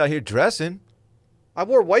 Just out here dressing. I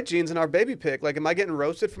wore white jeans in our baby pic. Like, am I getting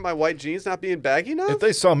roasted for my white jeans not being baggy enough? If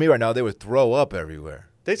they saw me right now, they would throw up everywhere.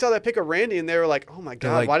 They saw that pic of Randy and they were like, "Oh my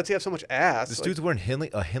god, like, why does he have so much ass?" This Like, dude's wearing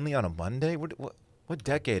a Henley on a Monday? What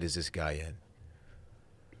decade is this guy in?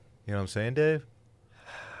 You know what I'm saying, Dave?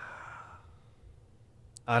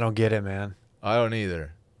 I don't get it, man. I don't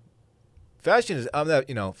either. Fashion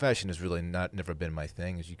has really never been my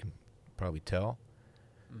thing, as you can probably tell.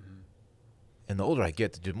 Mm-hmm. And the older I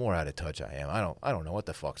get, the more out of touch I am. I don't know what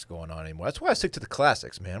the fuck's going on anymore. That's why I stick to the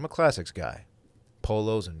classics, man. I'm a classics guy.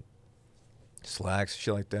 Polos and slacks,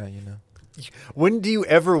 shit like that, you know. When do you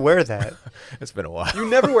ever wear that? It's been a while. you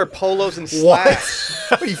never wear polos and slacks.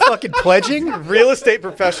 Are you fucking pledging? Real estate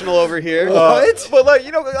professional over here. What? But like,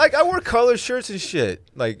 you know, like I wear colored shirts and shit.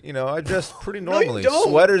 Like, you know, I dress pretty No, normally. you don't.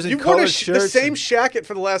 Sweaters and You've worn colored the shirts. same shacket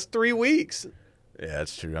for the last 3 weeks. Yeah,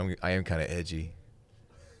 that's true. I am kind of edgy.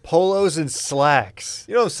 Polos and slacks.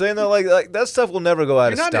 You know what I'm saying though? Like that stuff will never go out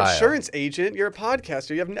You're of not style. an insurance agent. You're a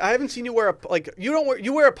podcaster. I haven't seen you wear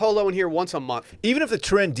you wear a polo in here once a month. Even if the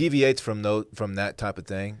trend deviates from that type of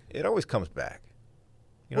thing, it always comes back.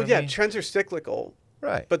 You know Well, what yeah, I mean? trends are cyclical.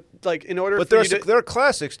 Right. But like in order But for there you to, are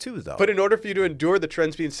classics too, though. but in order for you to endure the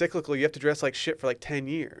trends being cyclical, you have to dress like shit for like 10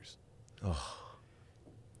 years.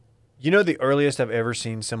 You know, the earliest I've ever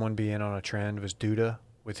seen someone be in on a trend was Duda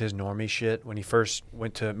with his normie shit when he first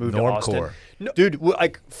moved to Austin. Normcore. No. Dude,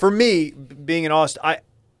 like for me, being in Austin,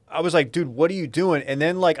 I was like, dude, what are you doing? And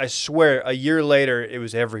then, like, I swear, a year later, it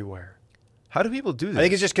was everywhere. How do people do this? I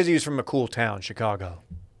think it's just because he was from a cool town, Chicago.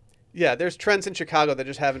 Yeah, there's trends in Chicago that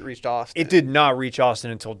just haven't reached Austin. It did not reach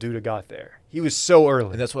Austin until Duda got there. He was so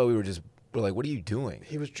early. and that's why we're like, what are you doing?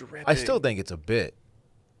 He was dripping. I still think it's a bit.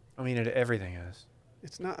 I mean, everything is.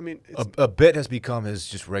 It's not. I mean, it's, A bit has become his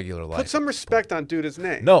just regular life. put some respect on Duda's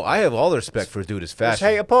name. No, I have all the respect for Duda's Just, fashion.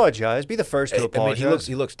 hey, apologize. Be the first to I mean, apologize.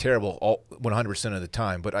 he looks terrible 100% of the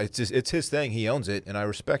time, but it's his thing. He owns it, and I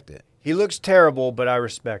respect it. He looks terrible, but I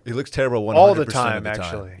respect He it. looks terrible 100% All the of time, the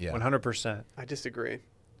actually. Yeah. 100%. I disagree.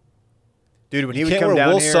 Dude, when he You would can't come wear down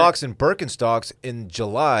wool here, socks and Birkenstocks in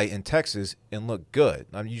July in Texas and look good.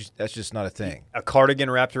 I mean, that's just not a thing. a cardigan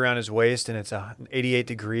wrapped around his waist, and it's 88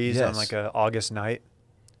 degrees on Yes. like a August night.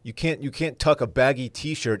 You can't tuck a baggy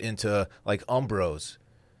T-shirt into like Umbros.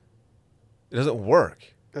 It doesn't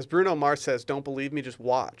work. As Bruno Mars says, "Don't believe me, just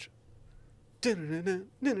watch."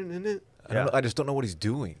 I just don't know what he's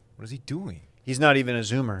doing. What is he doing? He's not even a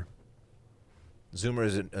Zoomer. Zoomer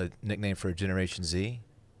is a nickname for Generation Z.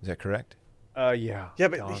 Is that correct? Yeah. Yeah,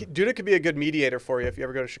 but Don. Duda could be a good mediator for you if you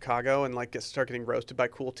ever go to Chicago and like start getting roasted by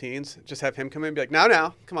cool teens. Just have him come in and be like,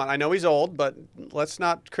 now, come on. I know he's old, but let's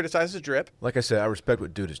not criticize his drip. Like I said, I respect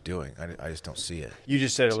what Dude is doing. I just don't see it. You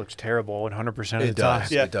just said it looks terrible 100% of It the time.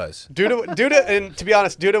 does. Yeah. It does. Duda, and to be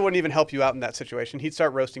honest, Duda wouldn't even help you out in that situation. He'd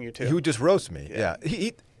start roasting you too. He would just roast me. Yeah.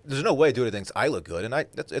 There's no way Duda thinks I look good, and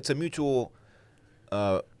it's a mutual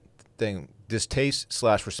thing. Distaste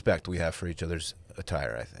 / respect we have for each other's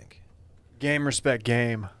attire. I think. Game, respect,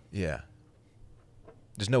 game. Yeah.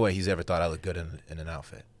 There's no way he's ever thought I look good in an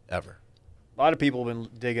outfit ever. A lot of people have been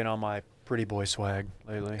digging on my pretty boy swag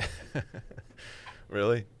lately.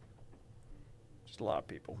 Really? Just a lot of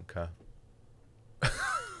people. Okay.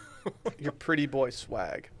 Your pretty boy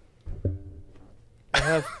swag. I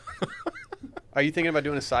have. Are you thinking about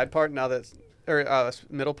doing a side part now that, or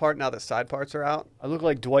middle part now that side parts are out? I look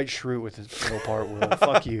like Dwight Schrute with his middle part. Will.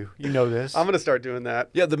 Fuck you. You know this. I'm gonna start doing that.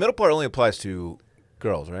 Yeah, the middle part only applies to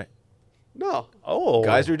girls, right? No, oh.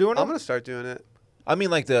 Guys are doing it. I'm gonna start doing it. I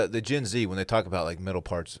mean, like the Gen Z when they talk about like middle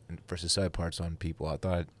parts versus side parts on people. I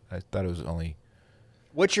thought it was only.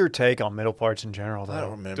 What's your take on middle parts in general, though? I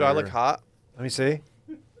don't remember. Do I look hot? Let me see.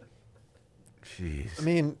 Jeez. I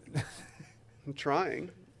mean, I'm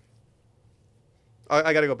trying.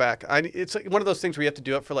 I got to go back. It's like one of those things where you have to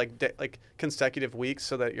do it for like consecutive weeks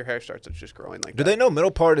so that your hair starts just growing like Do that. they know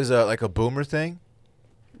middle part is like a boomer thing?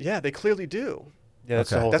 Yeah, they clearly do. yeah,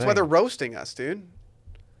 that's Okay. the whole That's thing. why they're roasting us, dude.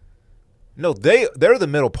 No, they're the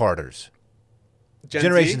middle parters. Gen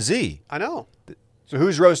Generation Z. I know. So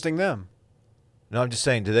who's roasting them? No, I'm just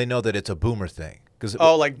saying, do they know that it's a boomer thing? Because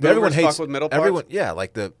Oh, like boomers fuck with middle parts? everyone. Yeah,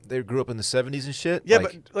 like they grew up in the 70s and shit. Yeah,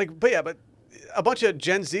 like, but a bunch of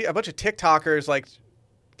Gen Z, a bunch of TikTokers, like,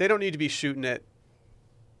 they don't need to be shooting at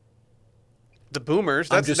the boomers.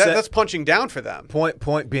 That's punching down for them.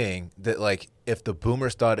 Point being that, like, if the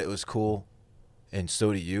boomers thought it was cool, and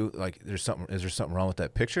so do you, like, is there something wrong with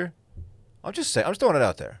that picture? I'm just saying. I'm just throwing it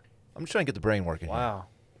out there. I'm just trying to get the brain working. Wow.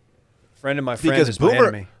 Friend of my friend Because is my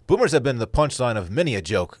enemy. boomers have been the punchline of many a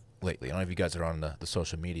joke lately. I don't know if you guys are on the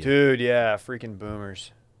social media. Dude, yeah, freaking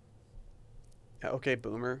boomers. Yeah, okay,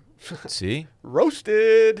 boomer. See?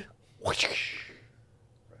 Roasted.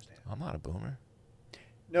 I'm not a boomer.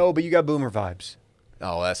 No, but you got boomer vibes.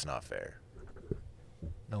 Oh, that's not fair.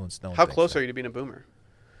 No one How thinks close that. are you to being a boomer?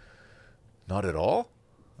 Not at all.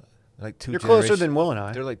 Like two. You're closer generations- than Will and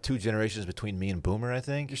I. They're like 2 generations between me and Boomer, I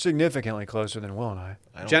think. You're significantly closer than Will and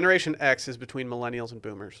I. Generation X is between millennials and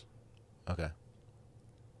boomers. Okay.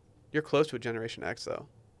 You're close to a Generation X, though.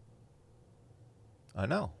 I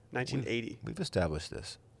know. 1980. We've established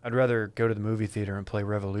this. I'd rather go to the movie theater and play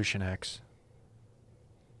Revolution X.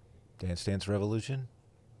 Dance Dance Revolution.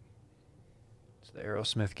 It's the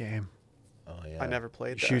Aerosmith game. Oh yeah. I never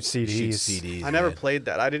played that. Shoot CDs. Shoot CDs. I never man. played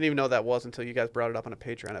that. I didn't even know that was until you guys brought it up on a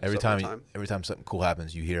Patreon episode. Every time something cool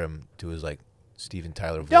happens, you hear him do his like Steven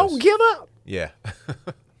Tyler voice. Don't give up. Yeah.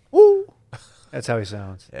 Woo. That's how he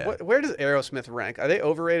sounds. Yeah. Where does Aerosmith rank? Are they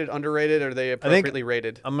overrated, underrated, or are they appropriately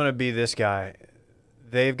rated? I'm going to be this guy.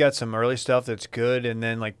 They've got some early stuff that's good, and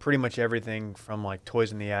then like pretty much everything from like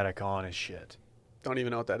Toys in the Attic on is shit. Don't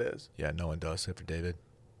even know what that is. Yeah, no one does except for David.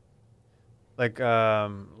 Like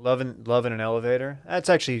Love in an Elevator. That's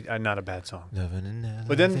actually not a bad song.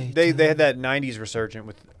 But then they had that 90s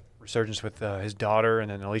resurgence with his daughter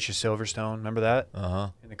and then Alicia Silverstone. Remember that? Uh-huh.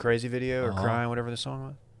 In the Crazy video or Uh-huh. Crying, whatever the song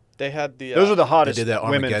was. They had the. Those are the hottest They did that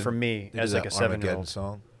women Armageddon- for me They as did like a that Armageddon 7-year-old.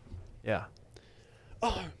 song. Yeah.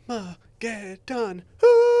 Armageddon.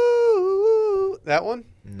 Ooh, that one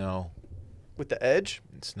No, with the Edge.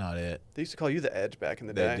 it's not it. They used to call you the Edge back in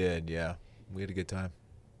the They day. did, yeah. We had a good time.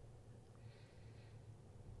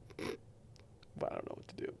 Well, I don't know what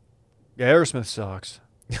to do. Yeah, Aerosmith sucks.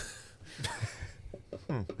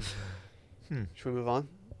 Should we move on?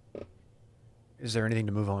 Is there anything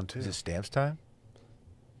to move on to? Is it stamps time?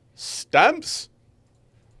 Stamps.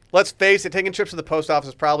 Let's face it, taking trips to the post office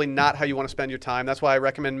is probably not how you want to spend your time. That's why I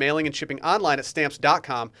recommend mailing and shipping online at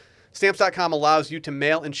Stamps.com. Stamps.com allows you to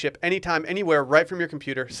mail and ship anytime, anywhere, right from your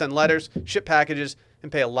computer, send letters, ship packages,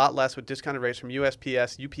 and pay a lot less with discounted rates from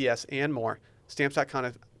USPS, UPS, and more.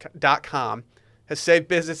 Stamps.com has saved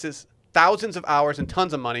businesses thousands of hours and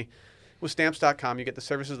tons of money. With Stamps.com, you get the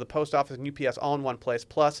services of the post office and UPS all in one place,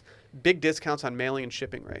 plus big discounts on mailing and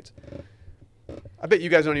shipping rates. I bet you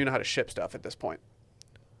guys don't even know how to ship stuff at this point.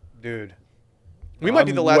 Dude. We might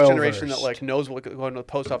be I'm the last well generation that versed. like knows what going to the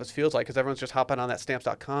post office feels like because everyone's just hopping on that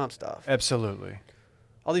Stamps.com stuff. Absolutely.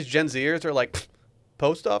 All these Gen Zers are like,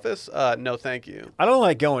 post office? No, thank you. I don't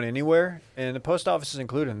like going anywhere, and the post office is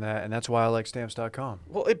included in that, and that's why I like Stamps.com.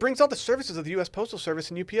 Well, it brings all the services of the U.S. Postal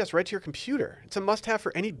Service and UPS right to your computer. It's a must-have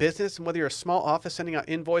for any business, and whether you're a small office sending out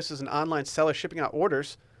invoices, an online seller shipping out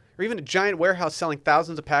orders, or even a giant warehouse selling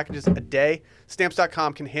thousands of packages a day,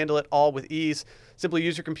 Stamps.com can handle it all with ease. Simply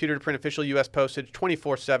use your computer to print official U.S. postage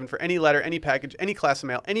 24/7 for any letter, any package, any class of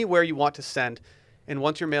mail, anywhere you want to send. And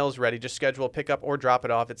once your mail is ready, just schedule a pickup or drop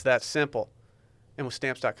it off. It's that simple. And with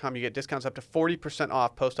Stamps.com, you get discounts up to 40%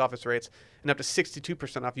 off post office rates and up to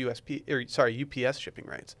 62% off UPS shipping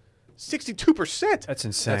rates. 62%? That's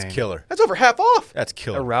insane. That's killer. That's over half off. That's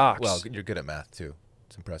killer. That rocks. Well, you're good at math, too.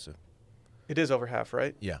 It's impressive. It is over half,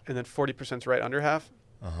 right? Yeah. And then 40% is right under half.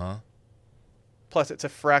 Uh-huh. Plus, it's a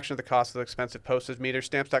fraction of the cost of the expensive postage meter.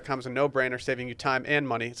 Stamps.com is a no-brainer, saving you time and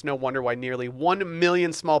money. It's no wonder why nearly 1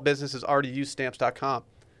 million small businesses already use Stamps.com.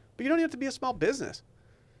 But you don't even have to be a small business.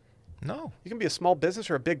 No. You can be a small business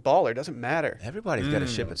or a big baller. It doesn't matter. Everybody's got to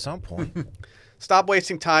ship at some point. Stop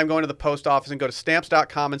wasting time going to the post office and go to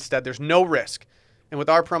Stamps.com instead. There's no risk. And with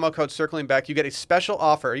our promo code Circling Back, you get a special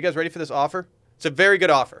offer. Are you guys ready for this offer? It's a very good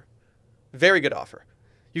offer. Very good offer.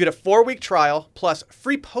 You get a 4-week trial plus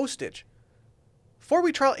free postage.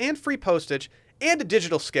 4-week trial and free postage and a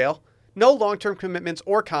digital scale. No long-term commitments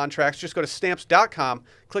or contracts. Just go to Stamps.com,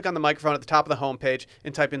 click on the microphone at the top of the homepage,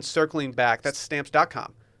 and type in Circling Back. That's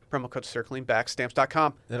Stamps.com. Promo code Circling Back,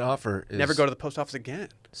 Stamps.com. That offer is Never go to the post office again.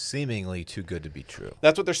 seemingly too good to be true.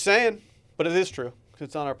 That's what they're saying, but it is true because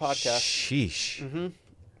it's on our podcast. Sheesh.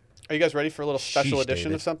 Are you guys ready for a little special Sheesh, edition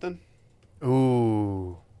David. of something?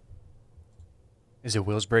 Ooh. Is it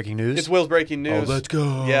Will's breaking news? It's Will's breaking news. Oh, let's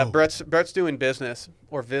go. Yeah, Brett's doing business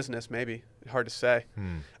or business maybe. Hard to say.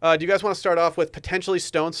 Do you guys want to start off with potentially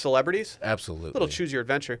stoned celebrities? Absolutely. Little choose your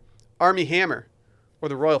adventure. Army Hammer or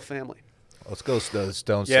the royal family? Let's go the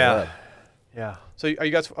Stone Yeah. Celeb. Yeah. So are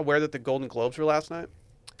you guys aware that the Golden Globes were last night?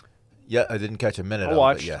 Yeah, I didn't catch a minute I of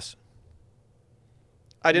watched. it, but yes.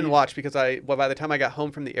 I didn't watch because by the time I got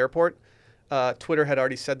home from the airport, Twitter had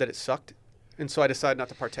already said that it sucked, and so I decided not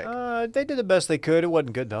to partake. They did the best they could. It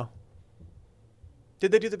wasn't good, though.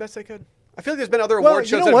 Did they do the best they could? I feel like there's been other Well, award you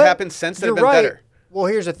shows know that what? have happened since that You're have been right. better. Well,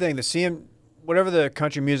 here's the thing. The CM, whatever the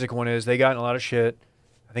country music one is, they got in a lot of shit.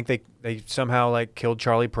 I think they somehow like killed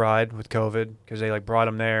Charlie Pride with COVID because they like brought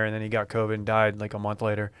him there and then he got COVID and died like a month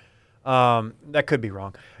later. That could be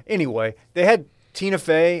wrong. Anyway, they had Tina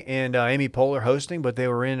Fey and Amy Poehler hosting, but they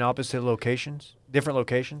were in opposite locations, different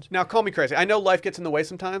locations. Now, call me crazy. I know life gets in the way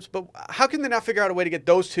sometimes, but how can they not figure out a way to get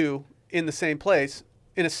those two in the same place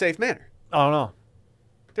in a safe manner? I don't know.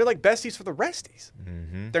 They're like besties for the resties.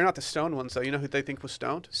 Mm-hmm. They're not the stoned ones, though. You know who they think was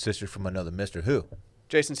stoned? Sister from another Mr. Who?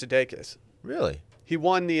 Jason Sudeikis. Really? He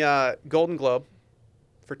won the Golden Globe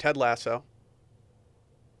for Ted Lasso.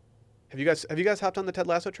 Have you guys hopped on the Ted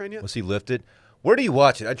Lasso train yet? Was he lifted? Where do you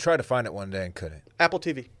watch it? I tried to find it one day and couldn't. Apple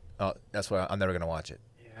TV. Oh, that's why I'm never going to watch it.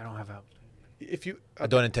 Yeah, I don't have that. If you I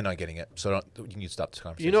don't intend on getting it, so you can stop this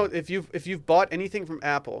conversation. you know if you've bought anything from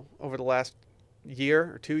Apple over the last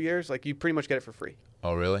year or 2 years, like you pretty much get it for free.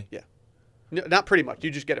 Oh, really? Yeah. No, not pretty much. You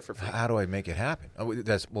just get it for free. How do I make it happen? Oh,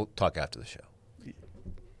 we'll talk after the show.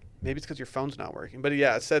 Maybe it's because your phone's not working. But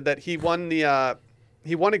yeah, it said that he won a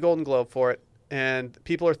Golden Globe for it, and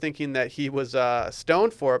people are thinking that he was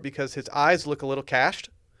stoned for it because his eyes look a little cashed,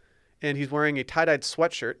 and he's wearing a tie-dyed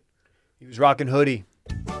sweatshirt. He was rocking hoodie.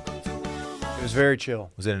 It was very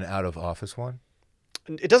chill. Was it an out of office one?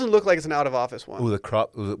 It doesn't look like it's an out-of-office one. Ooh, was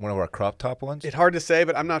it one of our crop top ones? It's hard to say,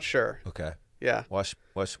 but I'm not sure. Okay. Yeah. What's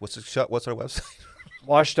the shop? What's our website?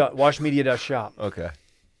 Washmedia.shop. Okay.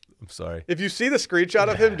 I'm sorry. If you see the screenshot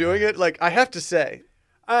of him doing it, like I have to say,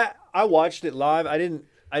 I watched it live. I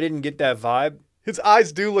didn't get that vibe. his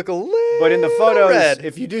eyes do look a little But in the photos, red.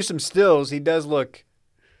 if you do some stills, he does look.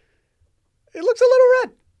 It looks a little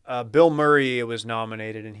red. Bill Murray was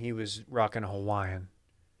nominated, and he was rocking a Hawaiian.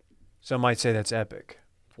 Some might say that's epic.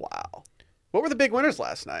 Wow. What were the big winners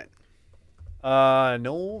last night?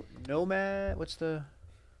 Nomad. What's the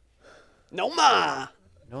Noma.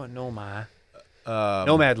 Nomad? Um,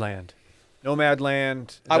 Nomadland.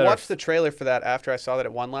 Nomadland. I watched the trailer for that after I saw that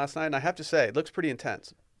it won last night, and I have to say, it looks pretty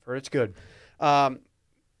intense. It's good. The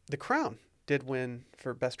Crown did win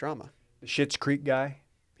for Best Drama. The Schitt's Creek guy.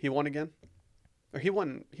 He won again? Or he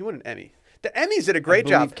won an Emmy. The Emmys did a great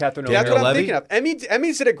job. Catherine That's what I'm O'Leary. thinking of.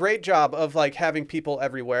 Emmys did a great job of like having people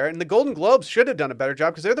everywhere, and the Golden Globes should have done a better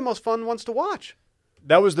job because they're the most fun ones to watch.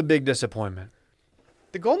 That was the big disappointment.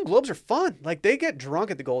 The Golden Globes are fun. Like they get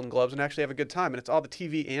drunk at the Golden Globes and actually have a good time, and it's all the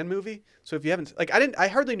TV and movie. So if you haven't, like, I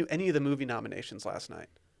hardly knew any of the movie nominations last night.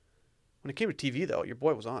 When it came to TV, though, your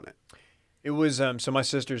boy was on it. It was so my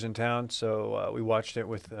sister's in town, so we watched it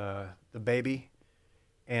with the baby,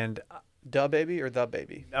 and Da Baby or The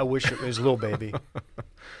Baby? I wish it was Lil Baby.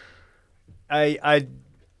 I'd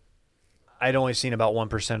only seen about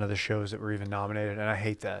 1% of the shows that were even nominated, and I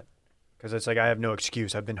hate that because it's like I have no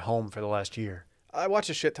excuse. I've been home for the last year. I watch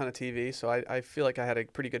a shit ton of TV, so I feel like I had a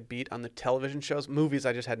pretty good beat on the television shows. Movies,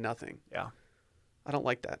 I just had nothing. Yeah, I don't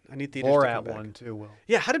like that. I need theaters to come Borat back. won too. Will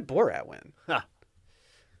Yeah, how did Borat win?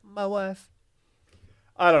 my wife?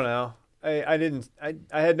 I don't know. I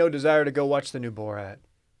had no desire to go watch the new Borat.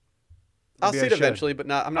 I'll Maybe see I it should. eventually, but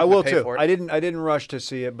not. I'm not I gonna will pay too. for it. I didn't rush to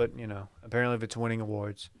see it, but apparently if it's winning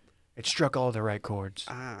awards, it struck all the right chords.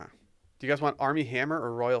 Do you guys want Army Hammer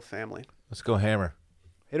or Royal Family? Let's go Hammer.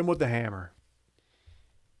 Hit him with the hammer.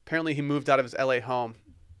 Apparently, he moved out of his LA home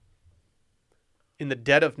in the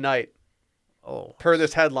dead of night, Oh, per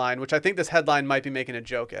this headline, which I think this headline might be making a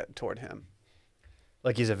joke toward him.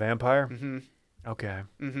 like he's a vampire? Mm-hmm. Okay.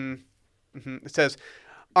 Mm-hmm. Mm-hmm. It says,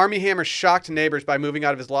 Army Hammer shocked neighbors by moving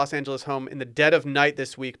out of his Los Angeles home in the dead of night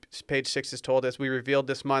this week. Page 6 is told, as we revealed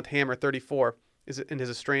this month, Hammer, 34, and his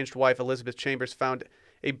estranged wife, Elizabeth Chambers, found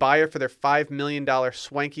a buyer for their $5 million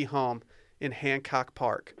swanky home in Hancock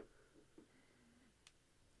Park.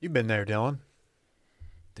 You've been there, Dylan.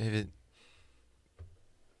 David,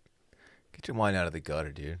 get your mind out of the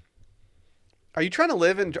gutter, dude. Are you trying to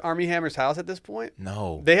live in Army Hammer's house at this point?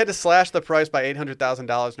 No. They had to slash the price by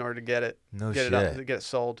 $800,000 in order to get it. No get shit. It up, to get it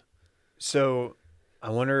sold. So I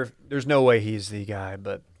wonder if there's no way he's the guy,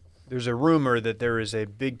 but there's a rumor that there is a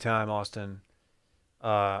big time Austin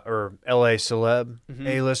or LA celeb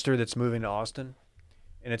A-lister that's moving to Austin.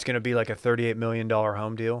 And it's going to be like a $38 million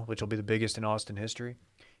home deal, which will be the biggest in Austin history.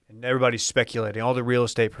 And everybody's speculating. All the real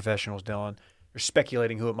estate professionals, Dylan, they're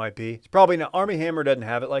speculating who it might be. It's probably not. Army Hammer doesn't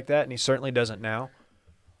have it like that, and he certainly doesn't now.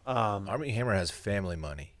 Army Hammer has family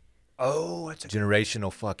money. Oh,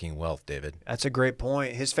 Generational fucking wealth, David. that's a great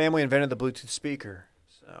point. His family invented the Bluetooth speaker.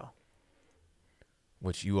 So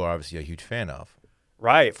Which you are obviously a huge fan of.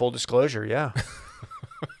 right, full disclosure, yeah.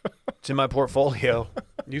 It's in my portfolio.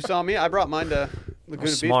 You saw me. I brought mine to Laguna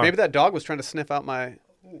Beach. smart. Maybe that dog was trying to sniff out my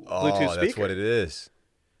Bluetooth That's speaker. what it is.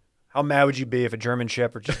 How mad would you be if a German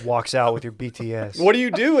Shepherd just walks out with your BTS? What do you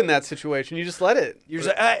do in that situation? You just let it. You're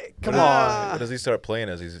just like, hey, come Ah. on. What does he start playing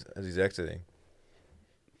as he's exiting?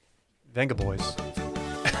 Venga Boys.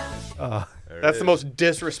 That's the most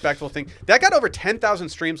disrespectful thing. That got over 10,000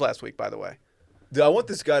 streams last week, by the way. Dude, I want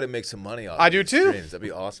this guy to make some money off. I do these too. streams. That'd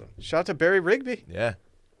be awesome. Shout out to Barry Rigby. Yeah,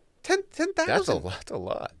 10,000. that's a lot. That's a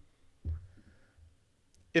lot.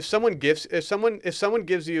 If someone gives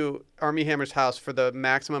you Army Hammer's house for the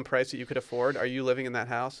maximum price that you could afford, are you living in that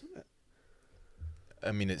house?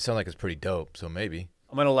 I mean, it sounds like it's pretty dope. So maybe.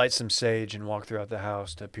 I'm going to light some sage and walk throughout the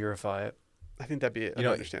house to purify it. I think that'd be an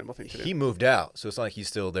understandable thing to do. He moved out, so it's not like he's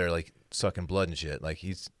still there, like sucking blood and shit. Like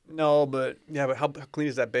he's. No, but Yeah, but how clean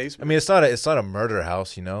is that I basement? mean, it's not a murder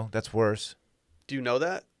house. You know, that's worse. Do you know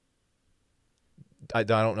that? I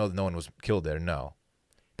don't know that no one was killed there. No.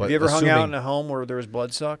 But have you ever hung out in assuming- a home where there was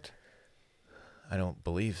blood sucked? I don't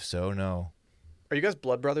believe so. No. Are you guys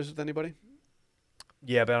blood brothers with anybody?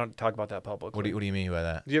 Yeah, but I don't talk about that publicly. What do you mean by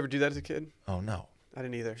that? Did you ever do that as a kid? Oh no, I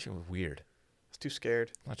didn't either. I shit was weird. was too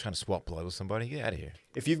scared. I'm not trying to swap blood with somebody. Get out of here.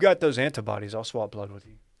 If you've got those antibodies, I'll swap blood with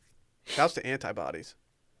you. Shouts to antibodies.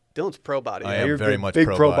 Dylan's pro body. I Yeah, am you're very big- much big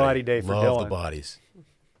pro pro body. body day for Love Dylan. the bodies. You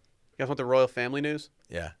guys want the royal family news?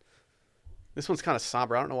 Yeah. This one's kind of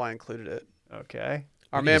somber. I don't know why I included it. Okay.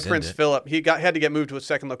 Our We can man just end Prince it. Philip, had to get moved to a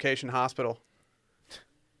second location hospital.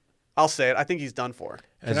 I'll say it. I think he's done for.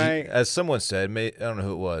 As someone said, I don't know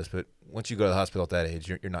who it was, but once you go to the hospital at that age,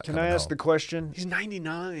 you're not. Can coming I ask home. the question? He's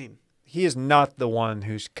 99. He is not the one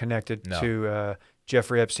who's connected No. to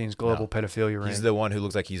Jeffrey Epstein's global No. pedophilia ring. He's the one who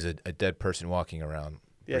looks like he's a dead person walking around.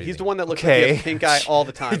 Yeah, he's the breathing. one that looks like he Okay. has pink eye all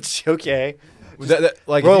the time. It's okay.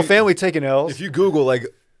 Like Royal if you, family taking L's. If you Google like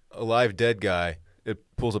a live dead guy, it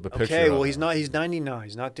pulls up a picture. Okay, of well him. he's not. He's 99.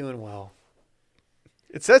 He's not doing well.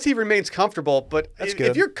 It says he remains comfortable, but That's if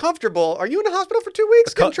good. you're comfortable, are you in a hospital for 2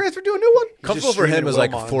 weeks? Getting transferred to a new one? Comfortable just for him streaming is to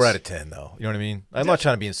like Wilmons. 4 out of 10, though. You know what I mean? I'm not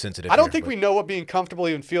trying to be insensitive. I don't here, think but we know what being comfortable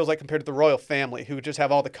even feels like compared to the royal family, who just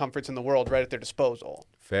have all the comforts in the world right at their disposal.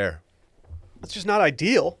 Fair. It's just not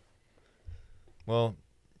ideal. Well,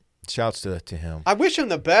 shouts to him. I wish him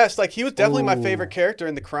the best. Like, he was definitely my Ooh. favorite character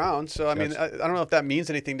in The Crown. So, I mean, I don't know if that means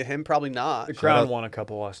anything to him. Probably not. The Crown out- won a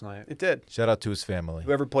couple last night. It did. Shout out to his family.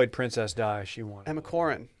 Whoever played Princess Di, she won. Emma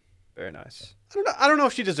Corrin. Very nice. I don't know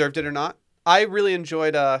if she deserved it or not. I really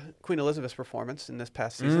enjoyed Queen Elizabeth's performance in this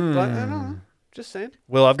past season, but I don't know. Just saying.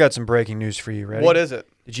 Will, I've got some breaking news for you. Ready? What is it?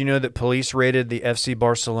 Did you know that police raided the FC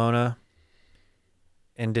Barcelona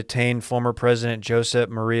and detained former President Josep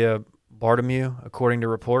Maria Bartomeu, according to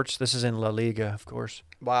reports? This is in La Liga, of course.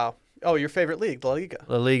 Wow. Oh, your favorite league, La Liga.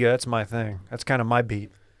 La Liga, that's my thing. That's kind of my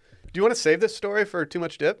beat. Do you want to save this story for Too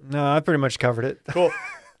Much Dip? No, I pretty much covered it. Cool.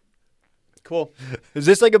 Cool. Is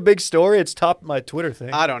this like a big story? It's top my Twitter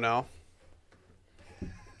thing. I don't know.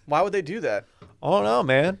 Why would they do that? I don't know,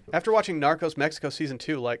 man. After watching Narcos Mexico season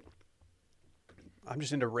 2, like, I'm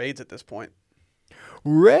just into raids at this point.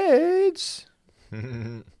 Raids. I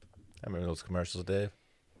remember those commercials, Dave.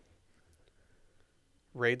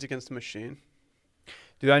 Raids Against the Machine.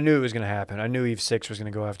 Dude, I knew it was going to happen. I knew Eve 6 was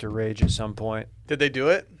going to go after Rage at some point. Did they do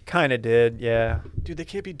it? Kind of did, yeah. Dude, they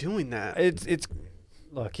can't be doing that. It's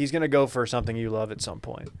look, he's going to go for something you love at some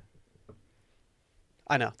point.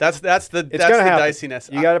 I know. That's the It's the going to happen. diciness.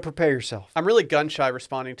 You got to prepare yourself. I'm really gun shy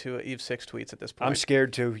responding to Eve 6 tweets at this point. I'm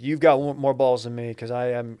scared too. You've got more balls than me because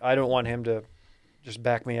I don't want him to just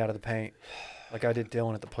back me out of the paint like I did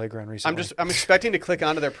Dylan at the playground recently. I'm expecting to click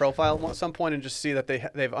onto their profile at some point and just see that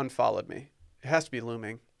they've unfollowed me. It has to be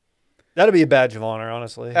looming. That'd be a badge of honor,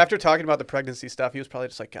 honestly. After talking about the pregnancy stuff, he was probably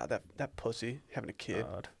just like, God, that pussy having a kid.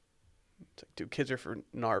 God. It's like, dude, kids are for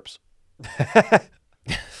narps.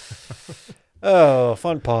 Oh,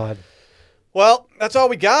 fun pod. Well, that's all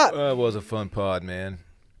we got. It was a fun pod, man.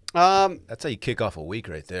 Um, That's how you kick off a week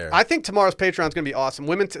right there. I think tomorrow's Patreon's going to be awesome.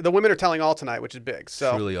 The women are telling all tonight, which is big.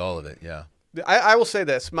 So Truly all of it, yeah. I will say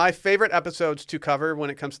this. My favorite episodes to cover when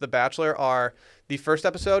it comes to The Bachelor are the first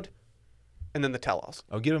episode and then the tell-alls.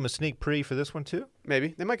 I'll give him a sneak pre for this one, too.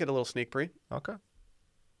 Maybe. They might get a little sneak pre. Okay.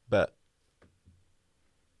 Bet.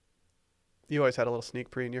 You always had a little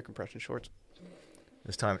sneak pre in your compression shorts.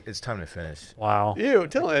 It's time. It's time to finish. Wow. Ew,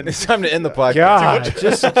 Dylan. It's time to end the podcast. God,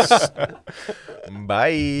 just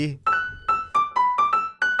Bye.